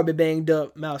 Jordan Howard been banged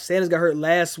up. Miles Sanders got hurt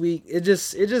last week. It's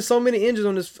just so many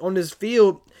injuries on this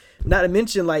field. Not to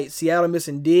mention like Seattle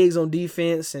missing Diggs on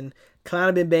defense and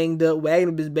Klein been banged up.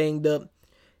 Wagner been banged up.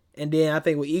 And then I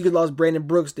think with Eagles lost Brandon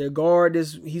Brooks, their guard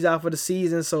he's out for the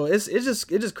season. So it's just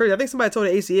crazy. I think somebody told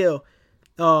the ACL.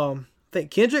 I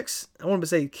think Kendricks. I want to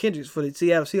say Kendricks for the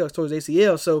Seattle Seahawks towards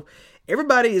ACL. So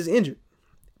everybody is injured.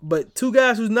 But two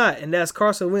guys who's not, and that's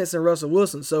Carson Wentz and Russell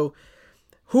Wilson. So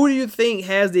who do you think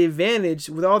has the advantage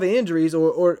with all the injuries,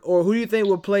 or who do you think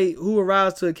who will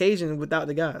rise to the occasion without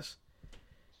the guys?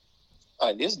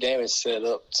 This game is set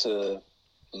up to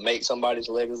make somebody's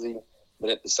legacy, but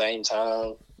at the same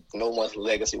time, no one's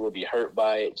legacy will be hurt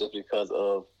by it just because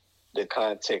of the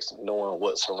context of knowing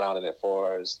what's surrounding it as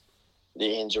far as the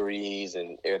injuries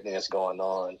and everything that's going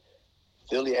on.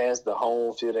 Philly has the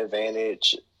home field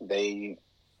advantage. They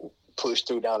pushed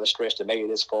through down the stretch to make it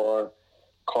this far.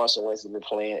 Carson Wentz has been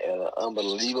playing at an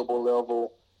unbelievable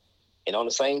level. And on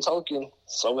the same token,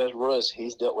 so has Russ.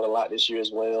 He's dealt with a lot this year as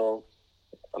well.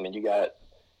 I mean, you got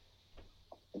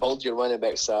both your running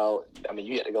backs out. I mean,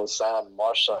 you had to go sign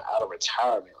Marshawn out of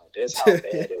retirement. Like, that's how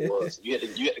bad it was. You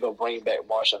had to go bring back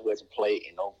Marshawn, who hasn't played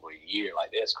in over a year.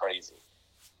 Like, that's crazy.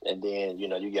 And then,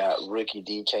 you got rookie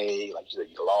DK. Like you said,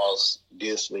 you lost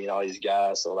Disley and all these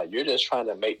guys. So, like, you're just trying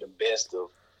to make the best of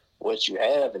what you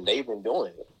have, and they've been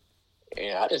doing it.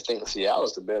 And I just think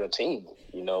Seattle's the better team.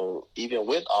 Even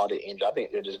with all the injuries, I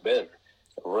think they're just better.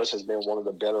 Russ has been one of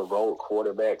the better road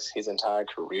quarterbacks his entire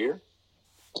career.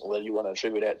 Whether you want to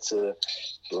attribute that to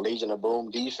the Legion of Boom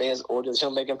defense or just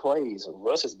him making plays,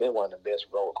 Russ has been one of the best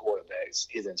road quarterbacks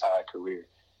his entire career.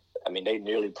 I mean, they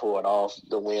nearly pulled off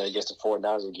the win against the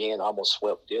 49ers again, almost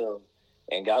swept them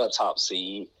and got a top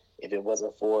seed. If it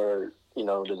wasn't for,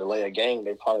 the delay of game,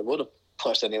 they probably would have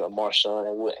punched that in with Marshawn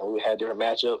and we had different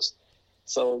matchups.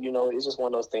 So, it's just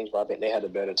one of those things where I think they had a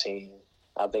better team.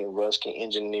 I think Russ can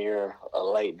engineer a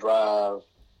late drive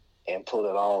and pull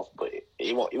it off, but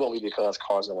it won't be because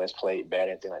Carson Wentz played bad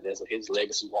or anything like that. So his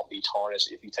legacy won't be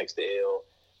tarnished if he takes the L.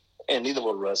 And neither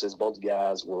will Russ. Both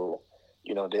guys will,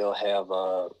 they'll have,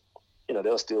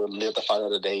 they'll still live the fight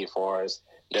of the day as far as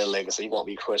their legacy. He won't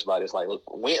be crushed by this. Like,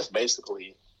 Wentz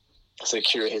basically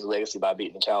secure his legacy by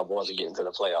beating the Cowboys and getting to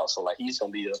the playoffs. So, like, he's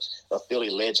going to be a Philly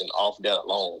legend off that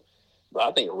alone. But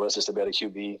I think Russ is the better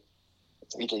QB.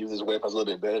 He can use his weapons a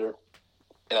little bit better,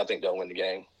 and I think they'll win the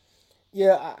game.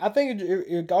 Yeah, I think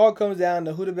it all comes down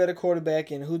to who the better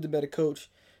quarterback and who's the better coach.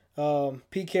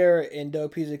 Pete Carroll and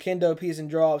Doug Peterson. Can Doug Peterson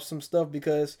draw up some stuff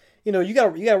because you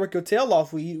got to work your tail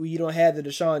off when you don't have the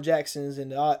Deshaun Jacksons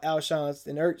and the Alshons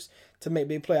and Ertz to make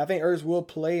big play. I think Ertz will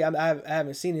play. I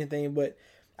haven't seen anything, but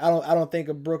I don't think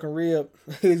a broken rib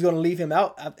is going to leave him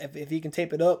out if he can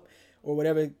tape it up or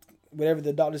whatever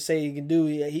the doctors say he can do.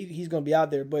 He's going to be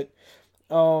out there, but.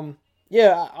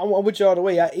 Yeah, I'm with you all the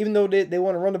way. Even though they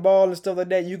want to run the ball and stuff like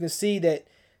that, you can see that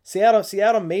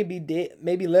Seattle may be dead,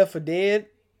 maybe left for dead,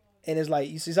 and it's like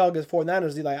you see how against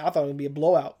 49ers. I thought it would be a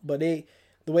blowout, but the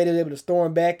way they're able to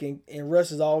storm back and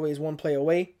Russ is always one play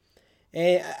away,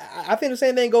 and I think the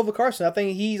same thing goes for Carson. I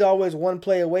think he's always one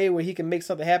play away where he can make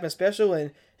something happen special,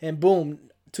 and boom,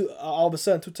 all of a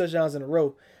sudden 2 touchdowns in a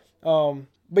row.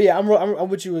 But yeah, I'm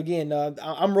with you again.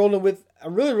 I'm rolling with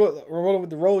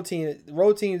the road team. The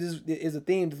road team is a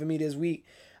theme for me this week.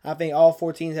 I think all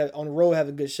 4 teams on the road have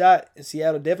a good shot, and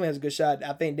Seattle definitely has a good shot.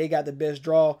 I think they got the best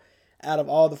draw out of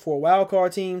all the 4 wild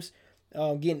card teams.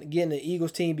 Getting the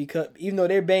Eagles team because even though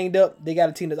they're banged up, they got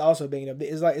a team that's also banged up.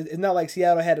 It's not like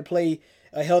Seattle had to play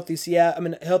a healthy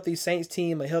Saints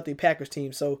team, a healthy Packers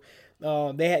team. So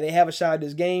they have a shot at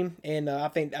this game, and I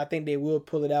think they will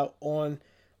pull it out on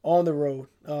the road.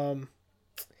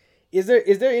 Is there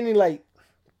any like,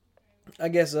 I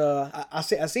guess I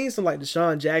seen some like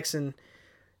Deshaun Jackson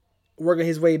working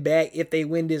his way back if they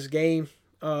win this game.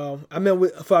 I remember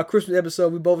for our Christmas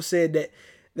episode we both said that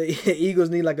the Eagles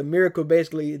need like a miracle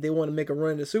basically if they want to make a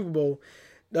run to the Super Bowl.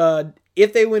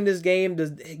 If they win this game,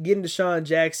 does getting Deshaun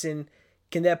Jackson,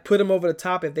 can that put them over the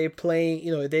top if they play,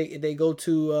 if they go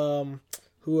to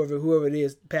whoever it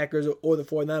is, Packers or the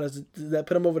 49ers, does that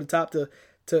put them over the top to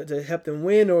help them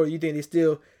win, or you think they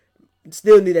still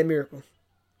need that miracle?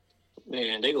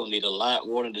 Man, they're gonna need a lot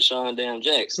more than Deshaun damn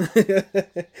Jackson.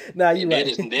 Nah, you right.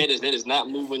 That is not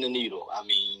moving the needle.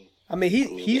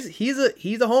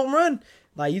 He's a home run.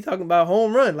 Like, you talking about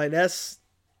home run, like that's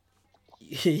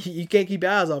you can't keep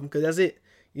your eyes off him because that's it.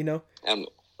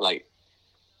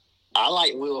 I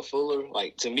like Will Fuller.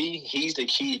 Like, to me, he's the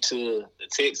key to the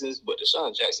Texans, but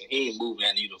Deshaun Jackson, he ain't moving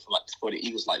that needle for the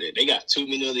Eagles like that. They got too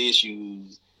many other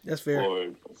issues. That's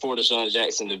fair. For Deshaun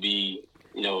Jackson to be,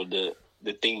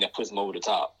 the thing that puts him over the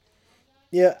top.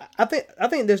 Yeah, I think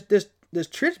this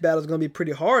trench battle is gonna be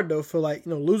pretty hard though for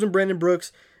losing Brandon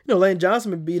Brooks. Lane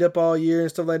Johnson been beat up all year and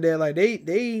stuff like that. Like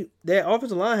their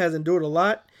offensive line has endured a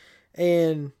lot,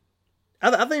 and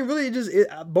I think really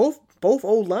both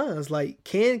old lines, like,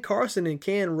 can Carson and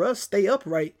can Russ stay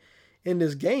upright in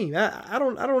this game? I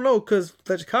don't know, because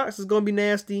Fletcher Cox is gonna be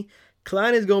nasty,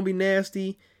 Klein is gonna be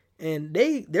nasty, and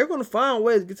they're gonna find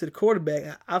ways to get to the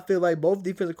quarterback. I feel like both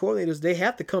defensive coordinators, they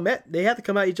have to come at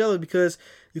each other, because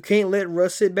you can't let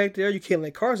Russ sit back there, you can't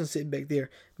let Carson sit back there,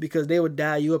 because they would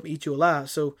die you up and eat you alive.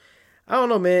 So I don't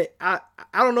know, man. I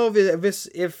don't know if this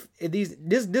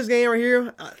game right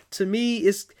here, to me,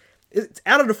 it's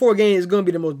out of the 4 games, it's gonna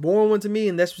be the most boring one to me,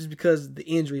 and that's just because of the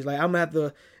injuries. Like, I'm gonna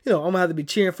have to be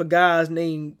cheering for guys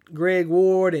named Greg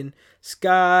Ward and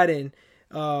Scott and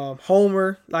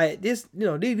Homer. Like, this,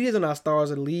 these are not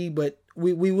stars of the league, but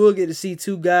we will get to see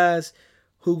 2 guys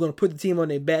who are gonna put the team on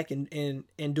their back and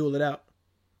duel it out.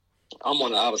 I'm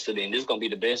on the opposite end. This is gonna be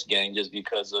the best game just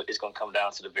because it's gonna come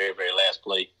down to the very, very last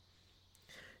play.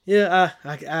 Yeah,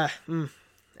 I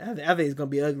think it's gonna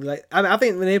be ugly. Like, I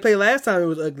think when they played last time, it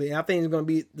was ugly. And I think it's gonna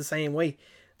be the same way.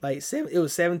 Like, it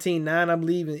was 17-9, I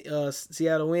believe, in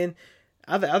Seattle win.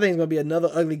 I think it's gonna be another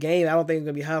ugly game. I don't think it's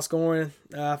gonna be high scoring.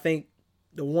 I think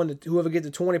whoever gets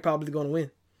to 20 probably is gonna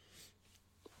win.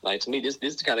 Like, to me, this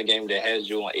is the kind of game that has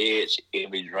you on edge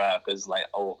every drive, because like,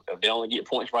 if they only get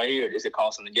points right here, this could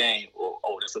cost them the game. Or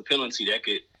there's a penalty that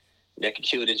could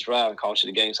kill this drive and cost you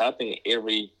the game. So I think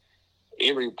every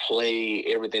play,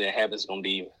 everything that happens is going to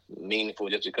be meaningful,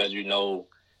 just because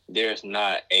there's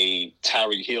not a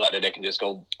Tyreek Hill out there that can just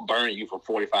go burn you for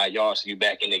 45 yards so you're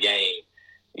back in the game,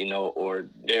 or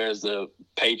there's a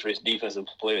Patriots defensive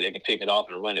player that can pick it off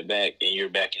and run it back and you're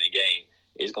back in the game.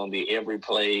 It's going to be every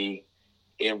play,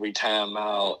 every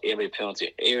timeout, every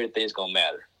penalty, everything's going to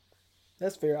matter.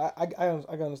 That's fair. I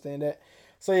can understand that.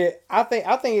 So yeah, I think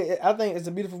it's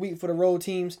a beautiful week for the road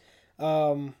teams.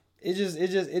 It's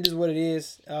just what it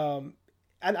is.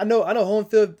 I know home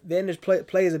field advantage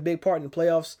plays a big part in the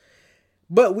playoffs,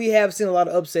 but we have seen a lot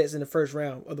of upsets in the first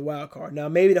round of the wild card. Now,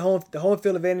 maybe the home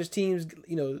field advantage teams,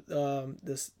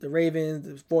 the Ravens,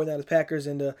 the 49ers, Packers,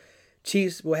 and the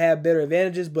Chiefs will have better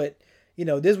advantages. But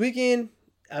this weekend,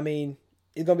 I mean,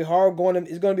 it's gonna be hard going to New Orleans.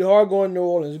 It's gonna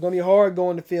be hard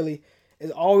going to Philly.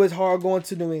 It's always hard going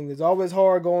to New England. It's always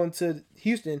hard going to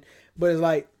Houston. But it's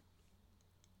like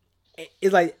I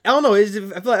don't know. I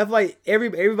feel like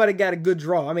everybody got a good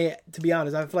draw. I mean, to be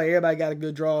honest, I feel like everybody got a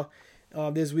good draw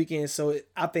this weekend. So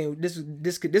I think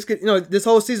this could this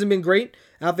whole season been great.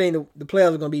 I think the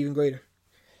playoffs are gonna be even greater.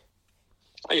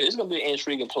 Oh, yeah, it's gonna be an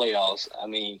intriguing playoffs. I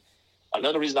mean,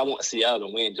 another reason I want Seattle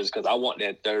to win just because I want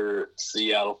that third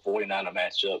Seattle 49er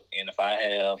matchup. And if I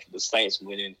have the Saints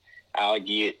winning, I'll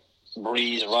get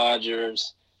Breeze,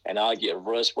 Rodgers, and I'll get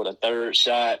Russ for the third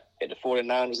shot at the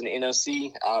 49ers in the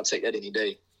NFC. I'll take that any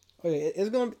day. Okay, it's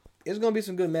gonna be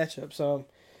some good matchups.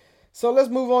 So let's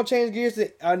move on. Change gears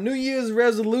to our New Year's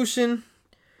resolution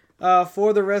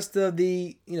for the rest of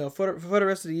the for the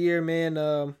rest of the year, man.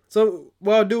 So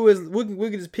what I'll do is we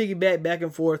can just piggyback back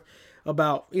and forth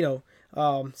about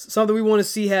something we want to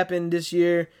see happen this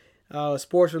year,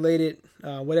 sports related,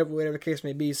 whatever the case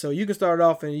may be. So you can start it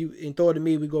off and throw it to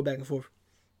me. We go back and forth.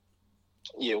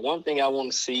 Yeah, one thing I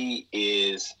want to see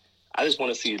is I just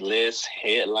want to see less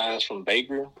headlines from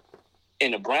Baker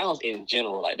and the Browns in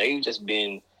general. Like, they've just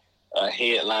been a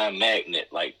headline magnet.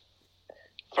 Like,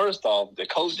 first off,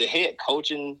 the head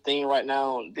coaching thing right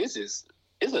now, it's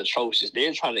atrocious.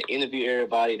 They're trying to interview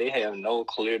everybody. They have no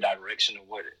clear direction of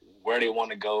where they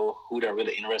want to go, who they're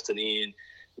really interested in.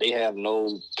 They have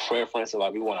no preference of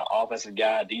like we want an offensive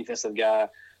guy, defensive guy.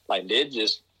 Like they're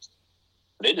just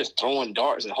throwing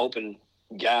darts and hoping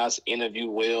guys interview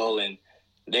well and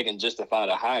they can justify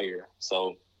the hire.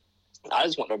 So I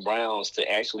just want the Browns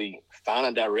to actually find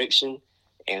a direction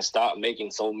and stop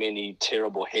making so many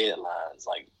terrible headlines.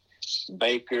 Like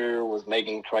Baker was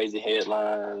making crazy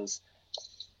headlines.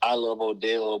 I love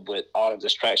Odell, but all the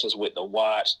distractions with the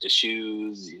watch, the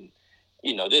shoes, and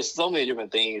there's so many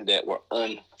different things that were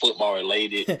unfootball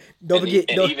related. Don't forget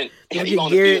even on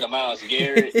the field, Myles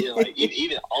Garrett,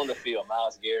 even on the field,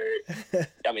 Myles Garrett.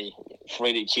 I mean,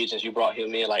 Freddie Kitchens, you brought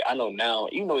him in. Like I know now,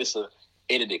 even though it's a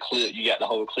edited clip, you got the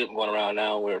whole clip going around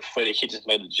now where Freddie Kitchens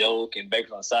made a joke and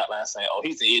Baker's on the sideline saying, "Oh,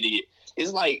 he's an idiot."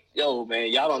 It's like, yo,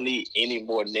 man, y'all don't need any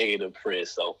more negative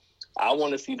press. So I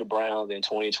want to see the Browns in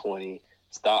 2020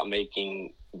 stop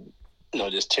making,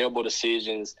 just terrible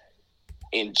decisions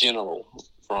in general,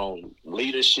 from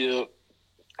leadership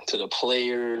to the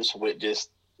players with just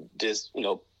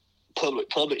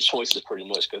public choices pretty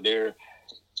much, because they're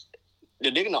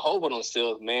digging a hole for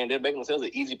themselves, man. They're making themselves an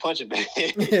easy punching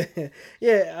bag.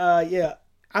 Yeah.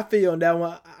 I feel you on that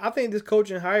one. I think this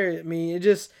coaching hire, I mean, it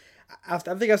just, I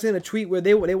think I seen a tweet where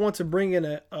they want to bring in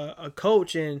a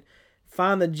coach and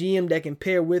find the GM that can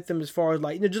pair with them as far as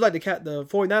like, just like the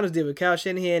 49ers did with Kyle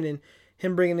Shanahan and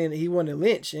him bringing in, he wanted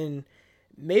Lynch. And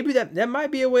maybe that might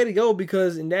be a way to go,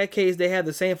 because in that case, they have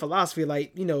the same philosophy.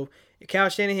 Like, if Kyle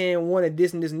Shanahan wanted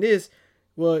this and this and this,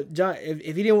 well,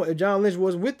 if John Lynch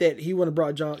wasn't with that, he wouldn't have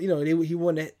brought John, he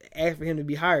wouldn't have asked for him to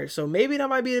be hired. So maybe that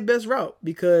might be the best route,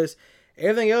 because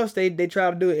everything else they try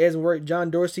to do, it hasn't worked. John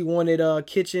Dorsey wanted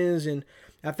Kitchens, and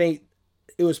I think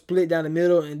it was split down the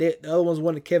middle, and the other ones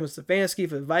wanted Kevin Stefanski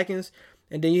for the Vikings.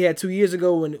 And then you had 2 years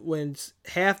ago when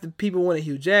half the people wanted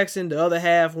Hugh Jackson, the other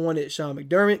half wanted Sean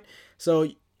McDermott. So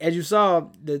as you saw,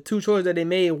 the two choices that they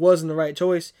made wasn't the right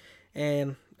choice.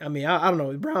 And I mean, I don't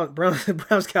know.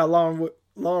 Browns got a long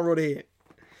road ahead.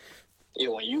 Yeah,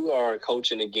 when you are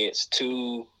coaching against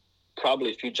two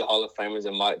probably future Hall of Famers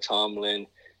in Mike Tomlin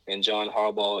and John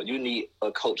Harbaugh, you need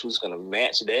a coach who's going to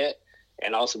match that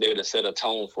and also be able to set a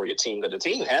tone for your team. Because the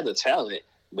team has the talent,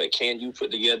 but can you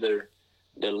put together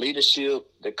the leadership,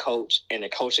 the coach, and the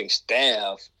coaching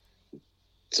staff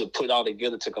to put all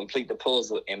together to complete the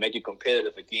puzzle and make you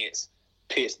competitive against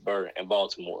Pittsburgh and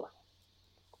Baltimore?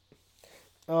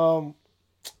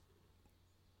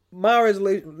 My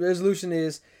resolution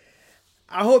is,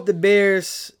 I hope the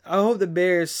Bears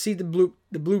see the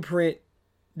blueprint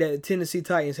that the Tennessee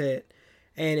Titans had.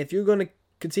 And if you're going to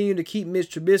continue to keep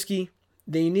Mitch Trubisky,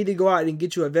 then you need to go out and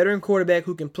get you a veteran quarterback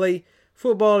who can play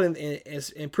football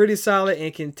and pretty solid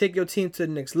and can take your team to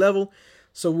the next level.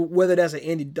 So whether that's an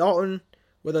Andy Dalton,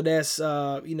 whether that's who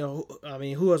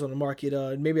else on the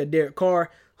market, maybe a Derek Carr,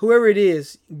 whoever it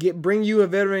is, bring you a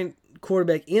veteran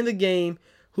quarterback in the game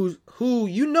who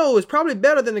is probably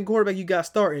better than the quarterback you got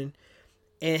starting,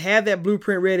 and have that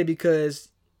blueprint ready, because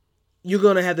you're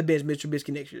gonna have to bench Mitch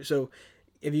Trubisky next year. So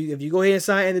if you go ahead and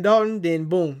sign Andy Dalton, then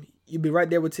boom, you'll be right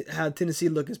there with how Tennessee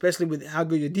look, especially with how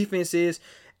good your defense is.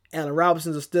 Allen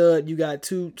Robinson's a stud. You got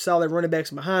two solid running backs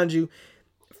behind you.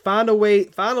 Find a way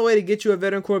to get you a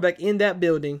veteran quarterback in that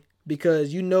building,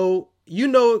 because you know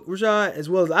Rashad as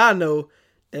well as I know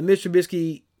that Mitch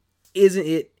Trubisky isn't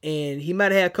it, and he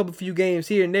might have had a few games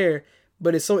here and there,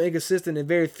 but it's so inconsistent and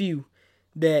very few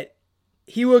that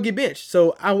he will get benched.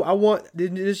 So I want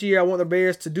this year, I want the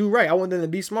Bears to do right. I want them to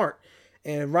be smart.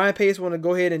 And Ryan Pace want to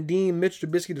go ahead and deem Mitch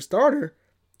Trubisky the starter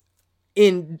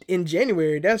in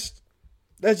January. That's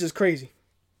just crazy.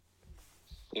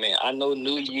 Man, I know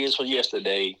New Year's was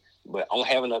yesterday, but I'm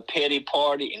having a petty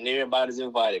party and everybody's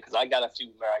invited, because I got a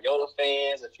few Mariota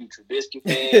fans, a few Trubisky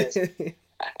fans.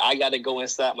 I got to go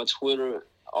inside my Twitter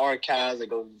archives and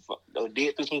go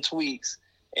dig through some tweets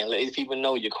and let these people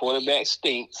know your quarterback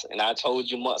stinks. And I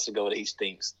told you months ago that he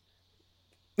stinks.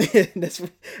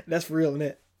 That's real, isn't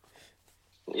it?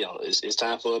 It's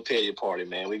time for a petty party,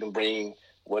 man. We can bring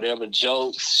whatever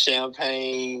jokes,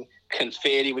 champagne,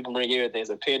 confetti. We can bring everything.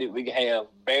 It's a petty. We can have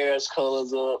Bears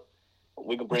colors up.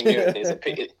 We can bring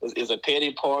everything. It's a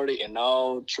petty party, and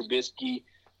all Trubisky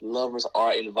lovers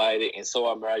are invited, and so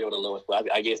are Mariota lovers.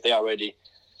 But I guess they already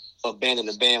abandoned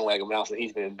the bandwagon now, so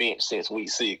he's been benched since week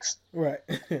 6. Right.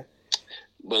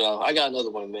 But I got another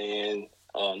one, man.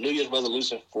 New Year's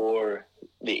resolution for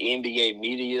the NBA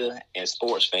media and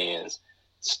sports fans: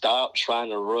 stop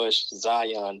trying to rush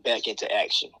Zion back into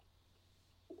action.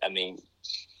 I mean,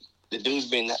 the dude's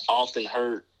been often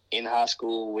hurt in high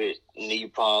school with knee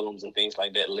problems and things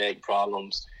like that, leg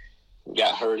problems.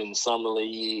 got hurt in the summer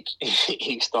league.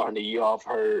 He's starting the year off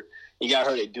hurt. He got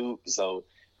hurt at Duke, so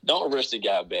don't rush the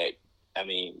guy back. I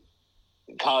mean,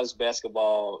 college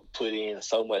basketball put in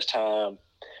so much time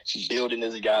building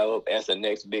this guy up as the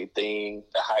next big thing.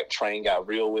 The hype train got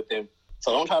real with him.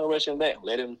 So don't try to rush him back.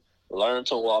 Let him learn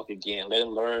to walk again. Let him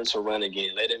learn to run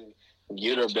again. Let him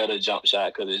get a better jump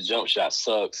shot because his jump shot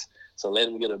sucks. So let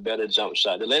him get a better jump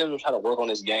shot. Let him try to work on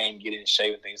his game, get in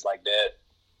shape and things like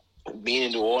that. Being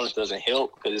in New Orleans doesn't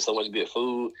help because there's so much good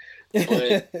food.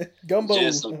 But Gumbo.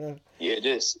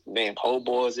 Man, po'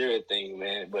 boys, everything,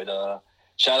 man. But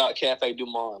shout out Cafe Du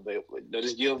Monde. But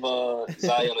just give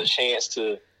Zion a chance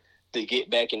to get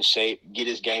back in shape, get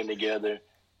his game together.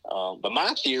 But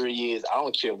my theory is I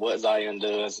don't care what Zion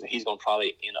does, he's going to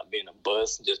probably end up being a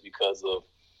bust just because of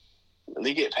when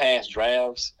they get past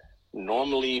drafts,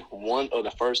 normally one of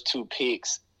the first two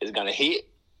picks is going to hit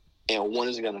and one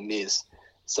is going to miss.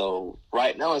 So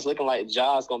right now it's looking like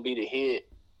Ja's going to be the hit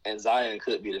and Zion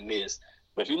could be the miss.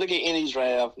 But if you look at any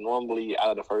draft, normally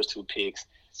out of the first two picks,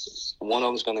 one of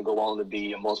them is going to go on to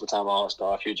be a multiple-time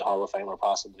All-Star, future Hall of Famer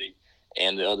possibly,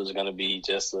 and the other is going to be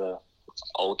just a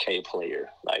okay player.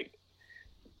 Like,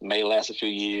 may last a few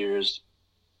years,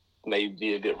 may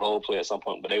be a good role player at some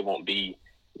point, but they won't be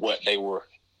what they were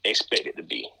expected to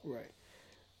be. Right.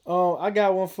 I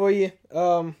got one for you.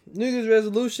 New Year's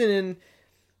resolution, and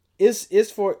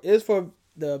it's for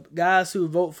the guys who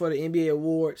vote for the NBA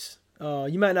awards.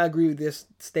 You might not agree with this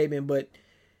statement, but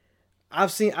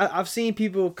I've seen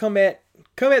people come at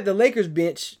the Lakers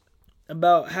bench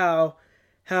about how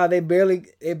they barely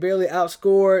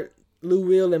outscored Lou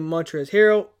Will and Montrezl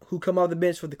Harrell, who come off the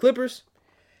bench for the Clippers.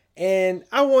 And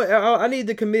I need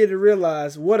the committee to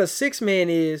realize what a six man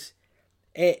is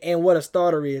and what a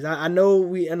starter is. I know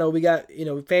we got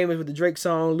famous with the Drake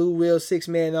song, Lou Will, six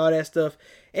man, and all that stuff.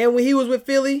 And when he was with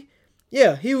Philly,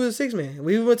 yeah, he was a six man.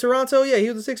 When he was with Toronto, yeah, he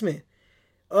was a six man.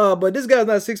 But this guy's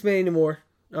not a six man anymore.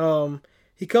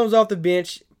 He comes off the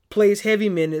bench, plays heavy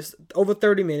minutes, over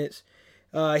 30 minutes.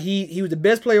 He was the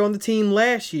best player on the team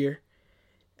last year,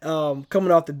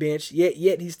 coming off the bench.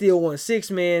 Yet he still won six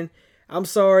man. I'm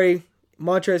sorry,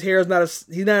 Montrezl Harrell's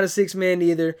not a six man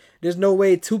either. There's no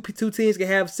way two teams can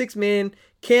have six man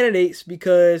candidates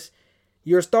because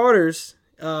your starters.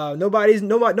 Nobody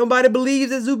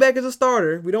believes that Zubac is a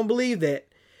starter. We don't believe that.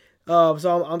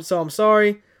 So I'm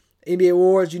sorry. NBA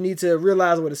awards, you need to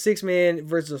realize what a six man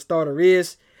versus a starter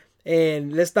is.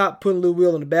 And let's stop putting Lou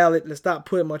Will on the ballot. Let's stop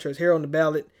putting Montrezl Harrell on the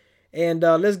ballot. And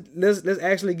let's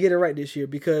actually get it right this year,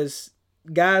 because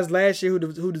guys last year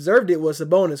who deserved it was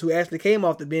Sabonis, who actually came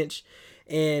off the bench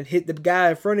and hit the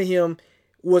guy in front of him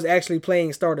was actually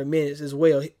playing starter minutes as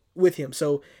well with him.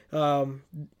 So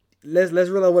let's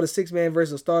realize what a six man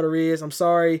versus a starter is. I'm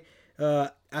sorry.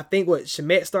 I think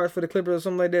Shamet starts for the Clippers or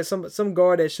something like that. Some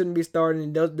guard that shouldn't be starting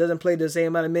and doesn't play the same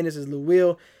amount of minutes as Lou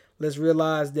Will. Let's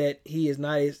realize that he is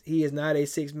not a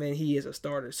six man. He is a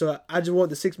starter. So I just want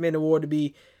the six man award to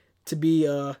be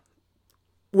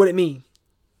what it means.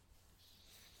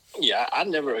 Yeah, I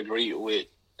never agreed with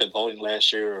the voting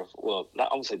last year. Well,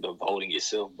 not I won't say the voting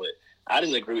itself, but I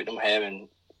didn't agree with them having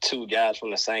two guys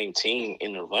from the same team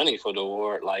in the running for the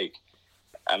award. Like,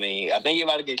 I mean, I think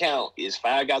everybody can count is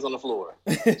five guys on the floor.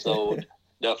 So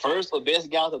the first or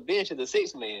best guy on the bench is the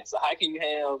sixth man. So how can you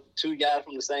have two guys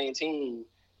from the same team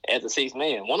as the sixth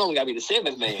man? One of them got to be the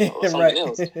seventh man or something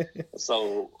else.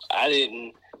 So I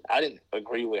didn't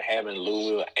agree with having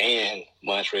Lou Will and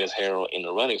Montrezl Harrell in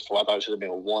the running for. I thought it should have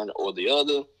been one or the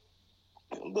other.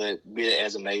 But be it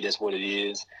as it may, that's what it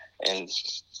is. And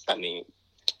I mean,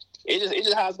 it's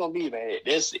just how it's gonna be, man.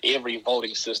 There's every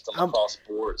voting system across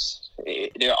sports.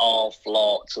 They're all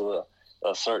flawed to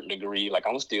a certain degree. Like,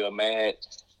 I'm still mad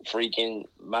freaking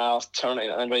Miles Turner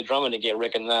and Andre Drummond to get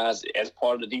recognized as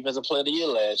part of the Defensive Player of the Year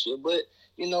last year. But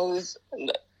it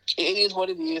is what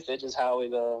it is. That's just how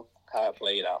it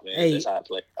played out, man. Hey, that's how it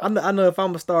played out. I know if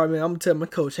I'm a star, man, I'm gonna tell my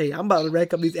coach, hey, I'm about to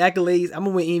rack up these accolades. I'm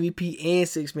gonna win MVP and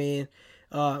six man.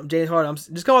 James Harden,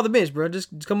 just come off the bench, bro.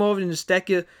 Just come over and just stack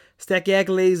your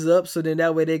accolades up, so then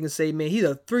that way they can say, man, he's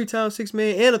a 3-time six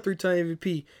man and a 3-time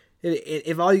MVP.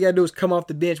 If all you gotta do is come off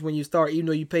the bench when you start, even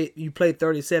though you played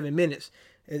 37 minutes,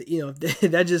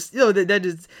 that just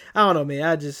I don't know, man.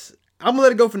 I'm gonna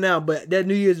let it go for now. But that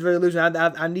New Year's resolution,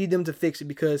 I need them to fix it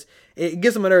because it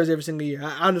gets on my nerves every single year.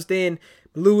 I understand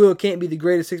Lou Will can't be the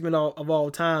greatest six man of all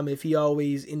time if he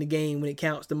always in the game when it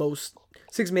counts the most.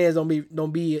 Six man don't be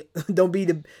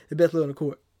the best player on the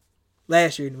court.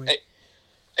 Last year anyway.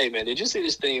 Hey man, did you see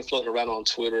this thing floating around on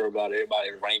Twitter about everybody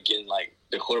ranking like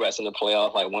the quarterbacks in the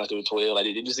playoff, like 1 through 12? Like,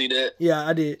 did you see that? Yeah,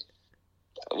 I did.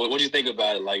 What do you think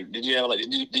about it? Like, did you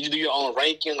do your own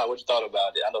ranking? Like, what you thought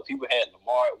about it? I know people had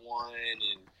Lamar at 1,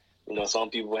 and some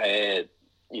people had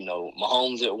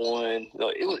Mahomes at 1.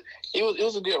 It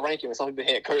was a good ranking. Some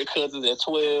people had Kirk Cousins at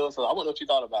 12. So I wonder what you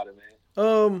thought about it,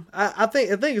 man. I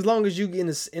think as long as you get in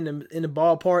the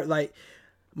ballpark, like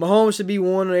Mahomes should be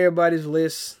 1 on everybody's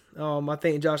list. I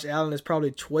think Josh Allen is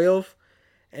probably 12,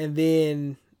 and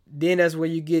then that's where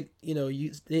you get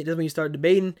that's when you start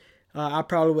debating. I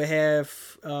probably would have,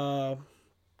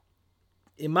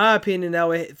 in my opinion,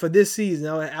 for this season,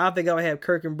 I think I would have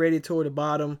Kirk and Brady toward the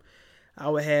bottom. I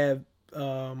would have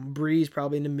Breeze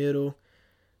probably in the middle.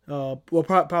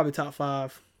 Probably top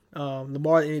 5.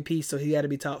 Lamar MVP, so he got to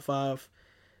be top 5.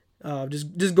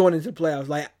 Just going into the playoffs.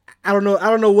 Like I don't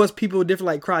know what's people different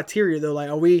like criteria though. Like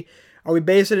are we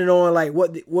basing it on like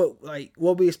what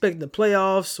we expect in the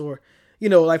playoffs, or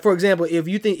like for example, if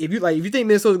you think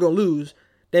Minnesota's gonna lose,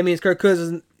 that means Kirk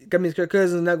Cousins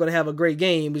is not gonna have a great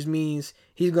game, which means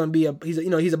he's gonna be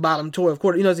he's a bottom 12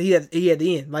 quarter. He at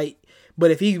the end. Like,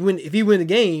 but if he win the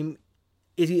game,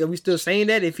 are we still saying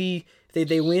that if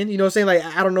they win? You know what I'm saying? Like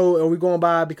I don't know. Are we going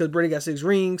by because Brady got 6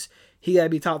 rings? He got to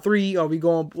be top 3. Are we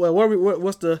going? Well, what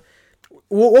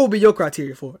would be your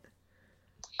criteria for it?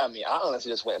 I mean, I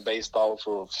honestly just went based off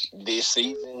of this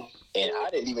season, and I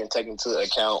didn't even take into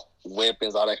account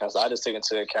weapons, all that kind of stuff. I just took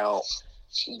into account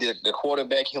the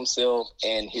quarterback himself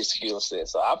and his skill set.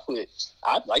 So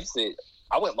like I said,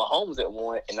 I went Mahomes at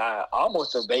 1, and I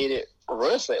almost debated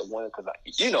Russ at 1 because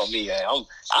you know me,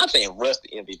 I think Russ the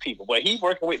MVP. But what he's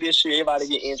working with this year, everybody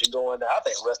get injured going down. I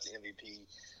think Russ the MVP.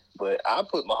 But I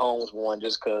put Mahomes 1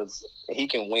 just because he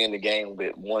can win the game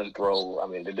with 1 throw. I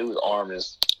mean, the dude's arm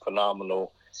is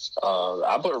phenomenal.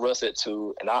 I put Russ at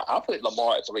 2, and I put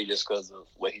Lamar at 3 just because of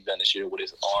what he's done this year with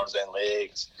his arms and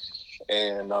legs.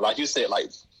 And like you said, like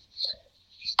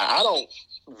I don't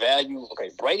value.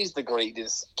 Okay, Brady's the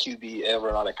greatest QB ever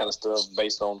and all that kind of stuff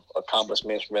based on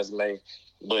accomplishments, resume.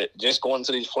 But just going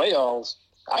into these playoffs,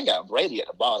 I got Brady at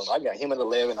the bottom. I got him at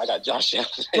 11. I got Josh Allen.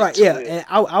 Right, yeah, and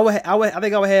I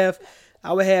think I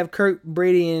would have Kirk,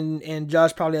 Brady, and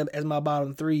Josh probably as my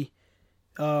bottom 3.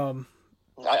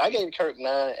 I gave Kirk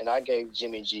 9, and I gave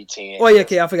Jimmy G 10. Oh yeah,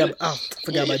 okay, I forgot about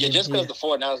Jimmy. Just because the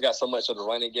 49ers got so much of the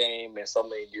running game and so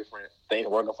many different things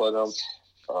working for them.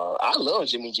 I love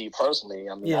Jimmy G personally.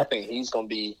 I mean, I think he's gonna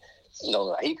be,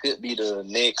 he could be the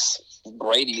next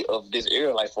Brady of this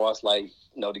era. Like for us, like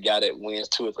the guy that wins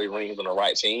 2 or 3 rings on the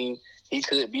right team. He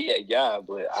could be that guy,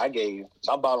 but I gave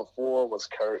my bottom 4 was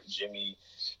Kirk, Jimmy,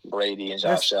 Brady, and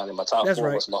Josh Allen. My top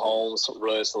 4 was Mahomes,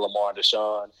 Russ, Lamar,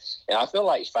 Deshaun. And I feel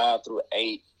like 5 through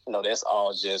 8, that's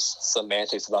all just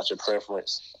semantics about your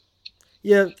preference.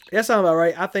 Yeah, that sounds about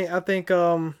right. I think.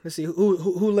 Let's see,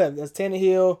 who left? That's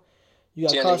Tannehill. You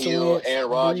got Carson Wentz, Aaron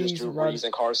Rodgers, Drew Brees,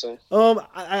 and Carson.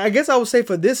 I guess I would say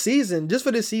for this season, just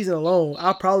for this season alone,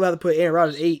 I'll probably have to put Aaron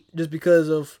Rodgers 8 just because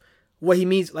of what he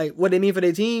means, like what they mean for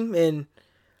their team, and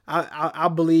I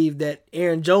believe that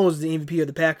Aaron Jones is the MVP of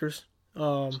the Packers.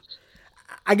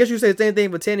 I guess you say the same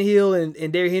thing for Tannehill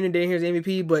and Derrick Henry. Derrick Henry's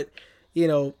MVP, but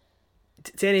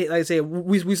Tannehill, like I said,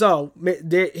 we saw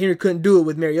Derrick Henry couldn't do it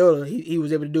with Mariota. He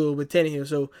was able to do it with Tannehill.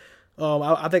 So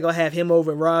I think I'll have him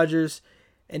over Rodgers.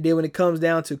 And then when it comes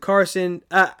down to Carson,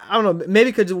 I don't know,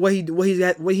 maybe because of what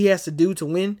he has to do to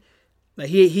win. Like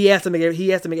he has to make every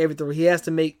throw. He has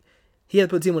to put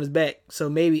the team on his back. So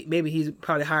maybe he's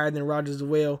probably higher than Rodgers as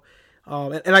well.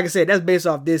 And like I said, that's based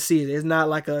off this season. It's not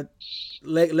like a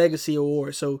legacy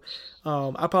award. So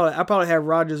I probably have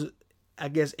Rodgers, I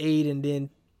guess 8, and then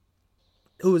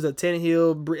who was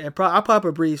Tannehill? I probably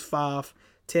put Breeze 5,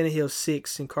 Tannehill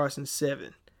 6, and Carson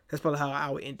 7. That's probably how I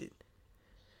would end it.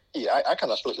 Yeah, I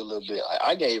kind of flipped a little bit.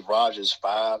 I gave Rodgers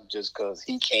 5 just because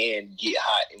he can get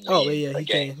hot and win a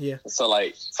game. Can, yeah. So,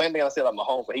 like, same thing I said about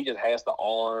Mahomes, but he just has the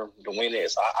arm to win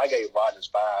it. So I gave Rodgers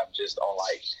 5 just on,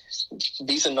 like,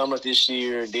 decent numbers this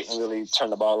year. Didn't really turn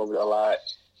the ball over a lot.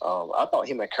 I thought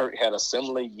him and Kirk had a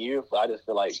similar year, but I just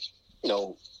feel like,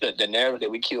 the narrative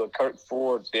that we killed Kirk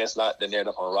for, that's not the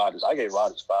narrative on Rodgers. I gave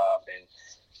Rodgers 5, and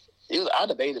I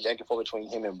debated back and forth between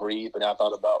him and Breeze, but I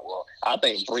thought about, I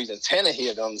think Breeze and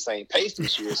Tannehill are on the same pace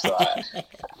this year. So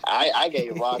I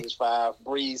gave Rodgers 5,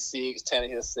 Breeze 6,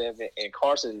 Tannehill 7, and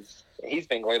Carson, he's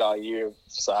been great all year.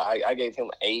 So I gave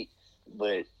him 8,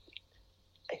 but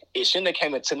it shouldn't have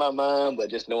came into my mind, but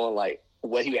just knowing like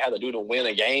what he would have to do to win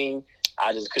a game,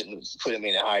 I just couldn't put him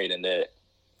any higher than that.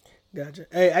 Gotcha.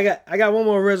 Hey, I got one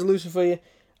more resolution for you.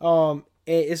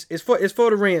 It's for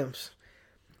the Rams.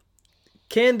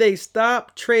 Can they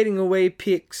stop trading away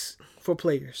picks for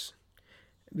players?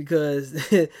 because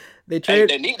they Hey, traded.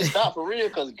 they need to stop for real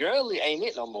because Gurley ain't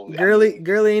it no more. Gurley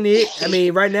ain't it. I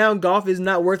mean, right now Goff is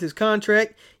not worth his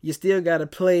contract. You still got to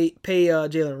pay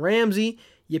Jalen Ramsey.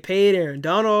 You paid Aaron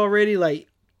Donald already. Like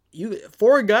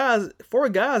four guys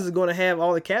is going to have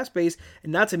all the cap space,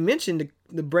 and not to mention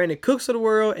the Brandon Cooks of the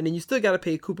world, and then you still got to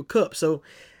pay Cooper Kupp. So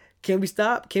can we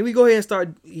stop? Can we go ahead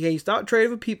and start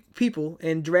trading for people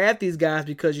and draft these guys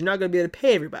because you're not going to be able to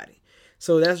pay everybody.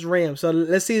 So that's Rams. So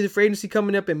let's see the free agency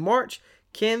coming up in March.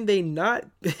 Can they not?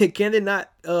 Can they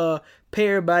not pay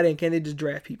everybody, and can they just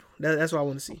draft people? That's what I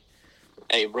want to see.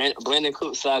 Hey, Brandon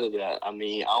Cooks side of that. I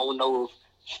mean, I don't know if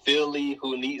Philly,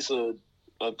 who needs a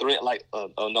threat like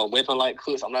weapon like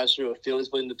Cooks. I'm not sure if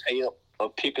Philly's willing to pay up a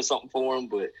pick or something for him,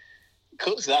 but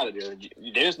Cooks out of there.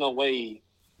 There's no way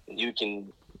you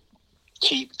can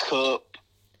keep Kupp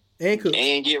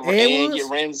and get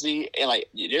Ramsey, and like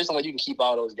there's no way you can keep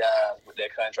all those guys with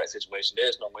that contract situation.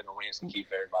 There's no way the Rams can keep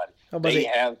everybody. They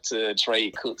have to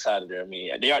trade Cooks out of there. I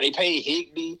mean, they paid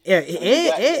Higbee. Yeah,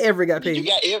 and Everett got paid. You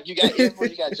got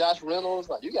Everett, you got Josh Reynolds.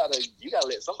 Like you gotta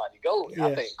let somebody go. Yeah.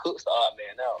 I think Cook's the odd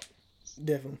man out.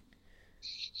 Definitely.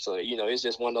 So it's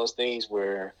just one of those things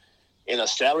where in a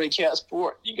salary cap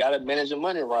sport, you got to manage your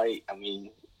money right. I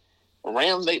mean,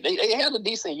 Rams they had a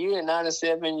decent year in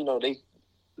 9-7.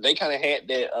 They kind of had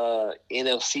that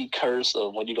NFC curse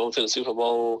of when you go to the Super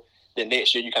Bowl, the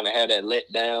next year you kind of had that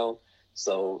letdown.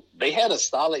 So they had a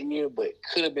solid year, but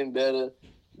could have been better.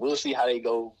 We'll see how they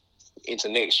go into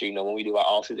next year. When we do our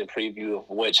offseason preview of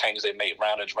what changes they make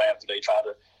around the draft, do they try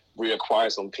to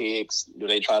reacquire some picks? Do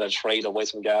they try to trade away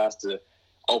some guys to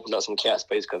open up some cap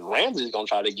space? Because Ramsey's gonna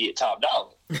try to get top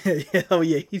dollar. He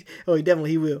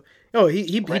definitely will.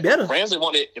 He better. Ramsey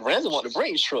want the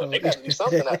Braves truck. They got to do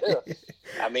something out there.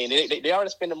 I mean, they already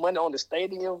spend the money on the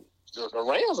stadium. The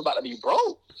Rams about to be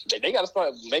broke. They got to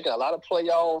start making a lot of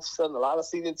playoffs, selling a lot of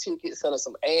season tickets, selling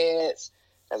some ads.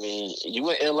 I mean,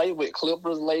 you in LA with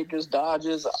Clippers, Lakers,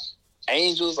 Dodgers,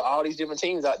 Angels, all these different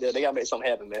teams out there. They got to make something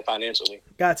happen, man, financially.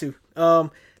 Got to.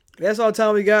 That's all the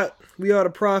time we got. We are the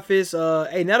Prophets.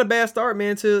 Hey, not a bad start,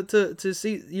 man, to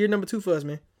see year number 2 for us,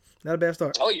 man. Not a bad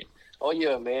start. Oh,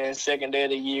 yeah, man. Second day of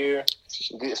the year.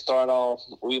 Good start off.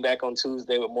 We'll be back on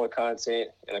Tuesday with more content.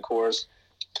 And, of course,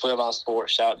 12 Ounce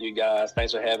Sports. Shout out to you guys.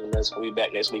 Thanks for having us. We'll be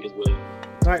back next week as well.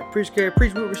 All right. Preach with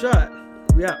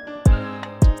Rashad. We out.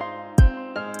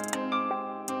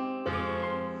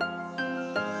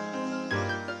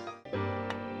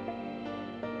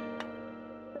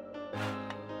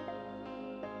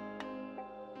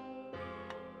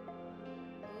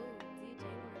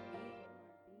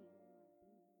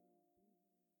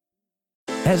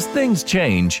 As things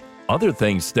change, other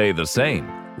things stay the same,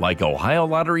 like Ohio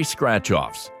Lottery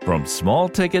scratch-offs. From small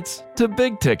tickets to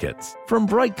big tickets, from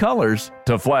bright colors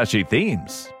to flashy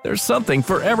themes. There's something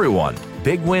for everyone.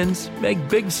 Big wins make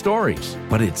big stories,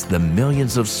 but it's the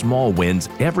millions of small wins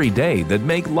every day that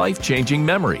make life-changing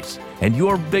memories. And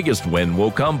your biggest win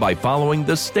will come by following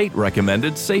the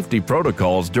state-recommended safety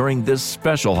protocols during this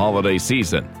special holiday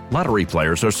season. Lottery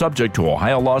players are subject to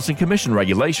Ohio laws and commission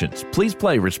regulations. Please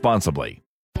play responsibly.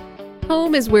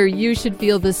 Home is where you should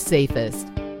feel the safest,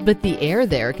 but the air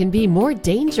there can be more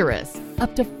dangerous,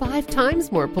 up to 5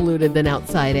 times more polluted than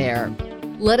outside air.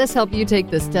 Let us help you take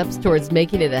the steps towards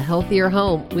making it a healthier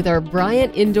home with our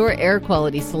Bryant Indoor Air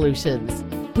Quality Solutions.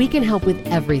 We can help with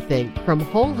everything from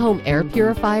whole home air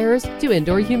purifiers to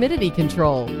indoor humidity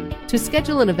control. To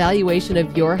schedule an evaluation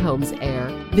of your home's air,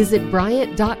 visit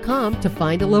Bryant.com to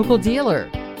find a local dealer.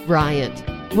 Bryant,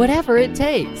 whatever it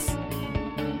takes.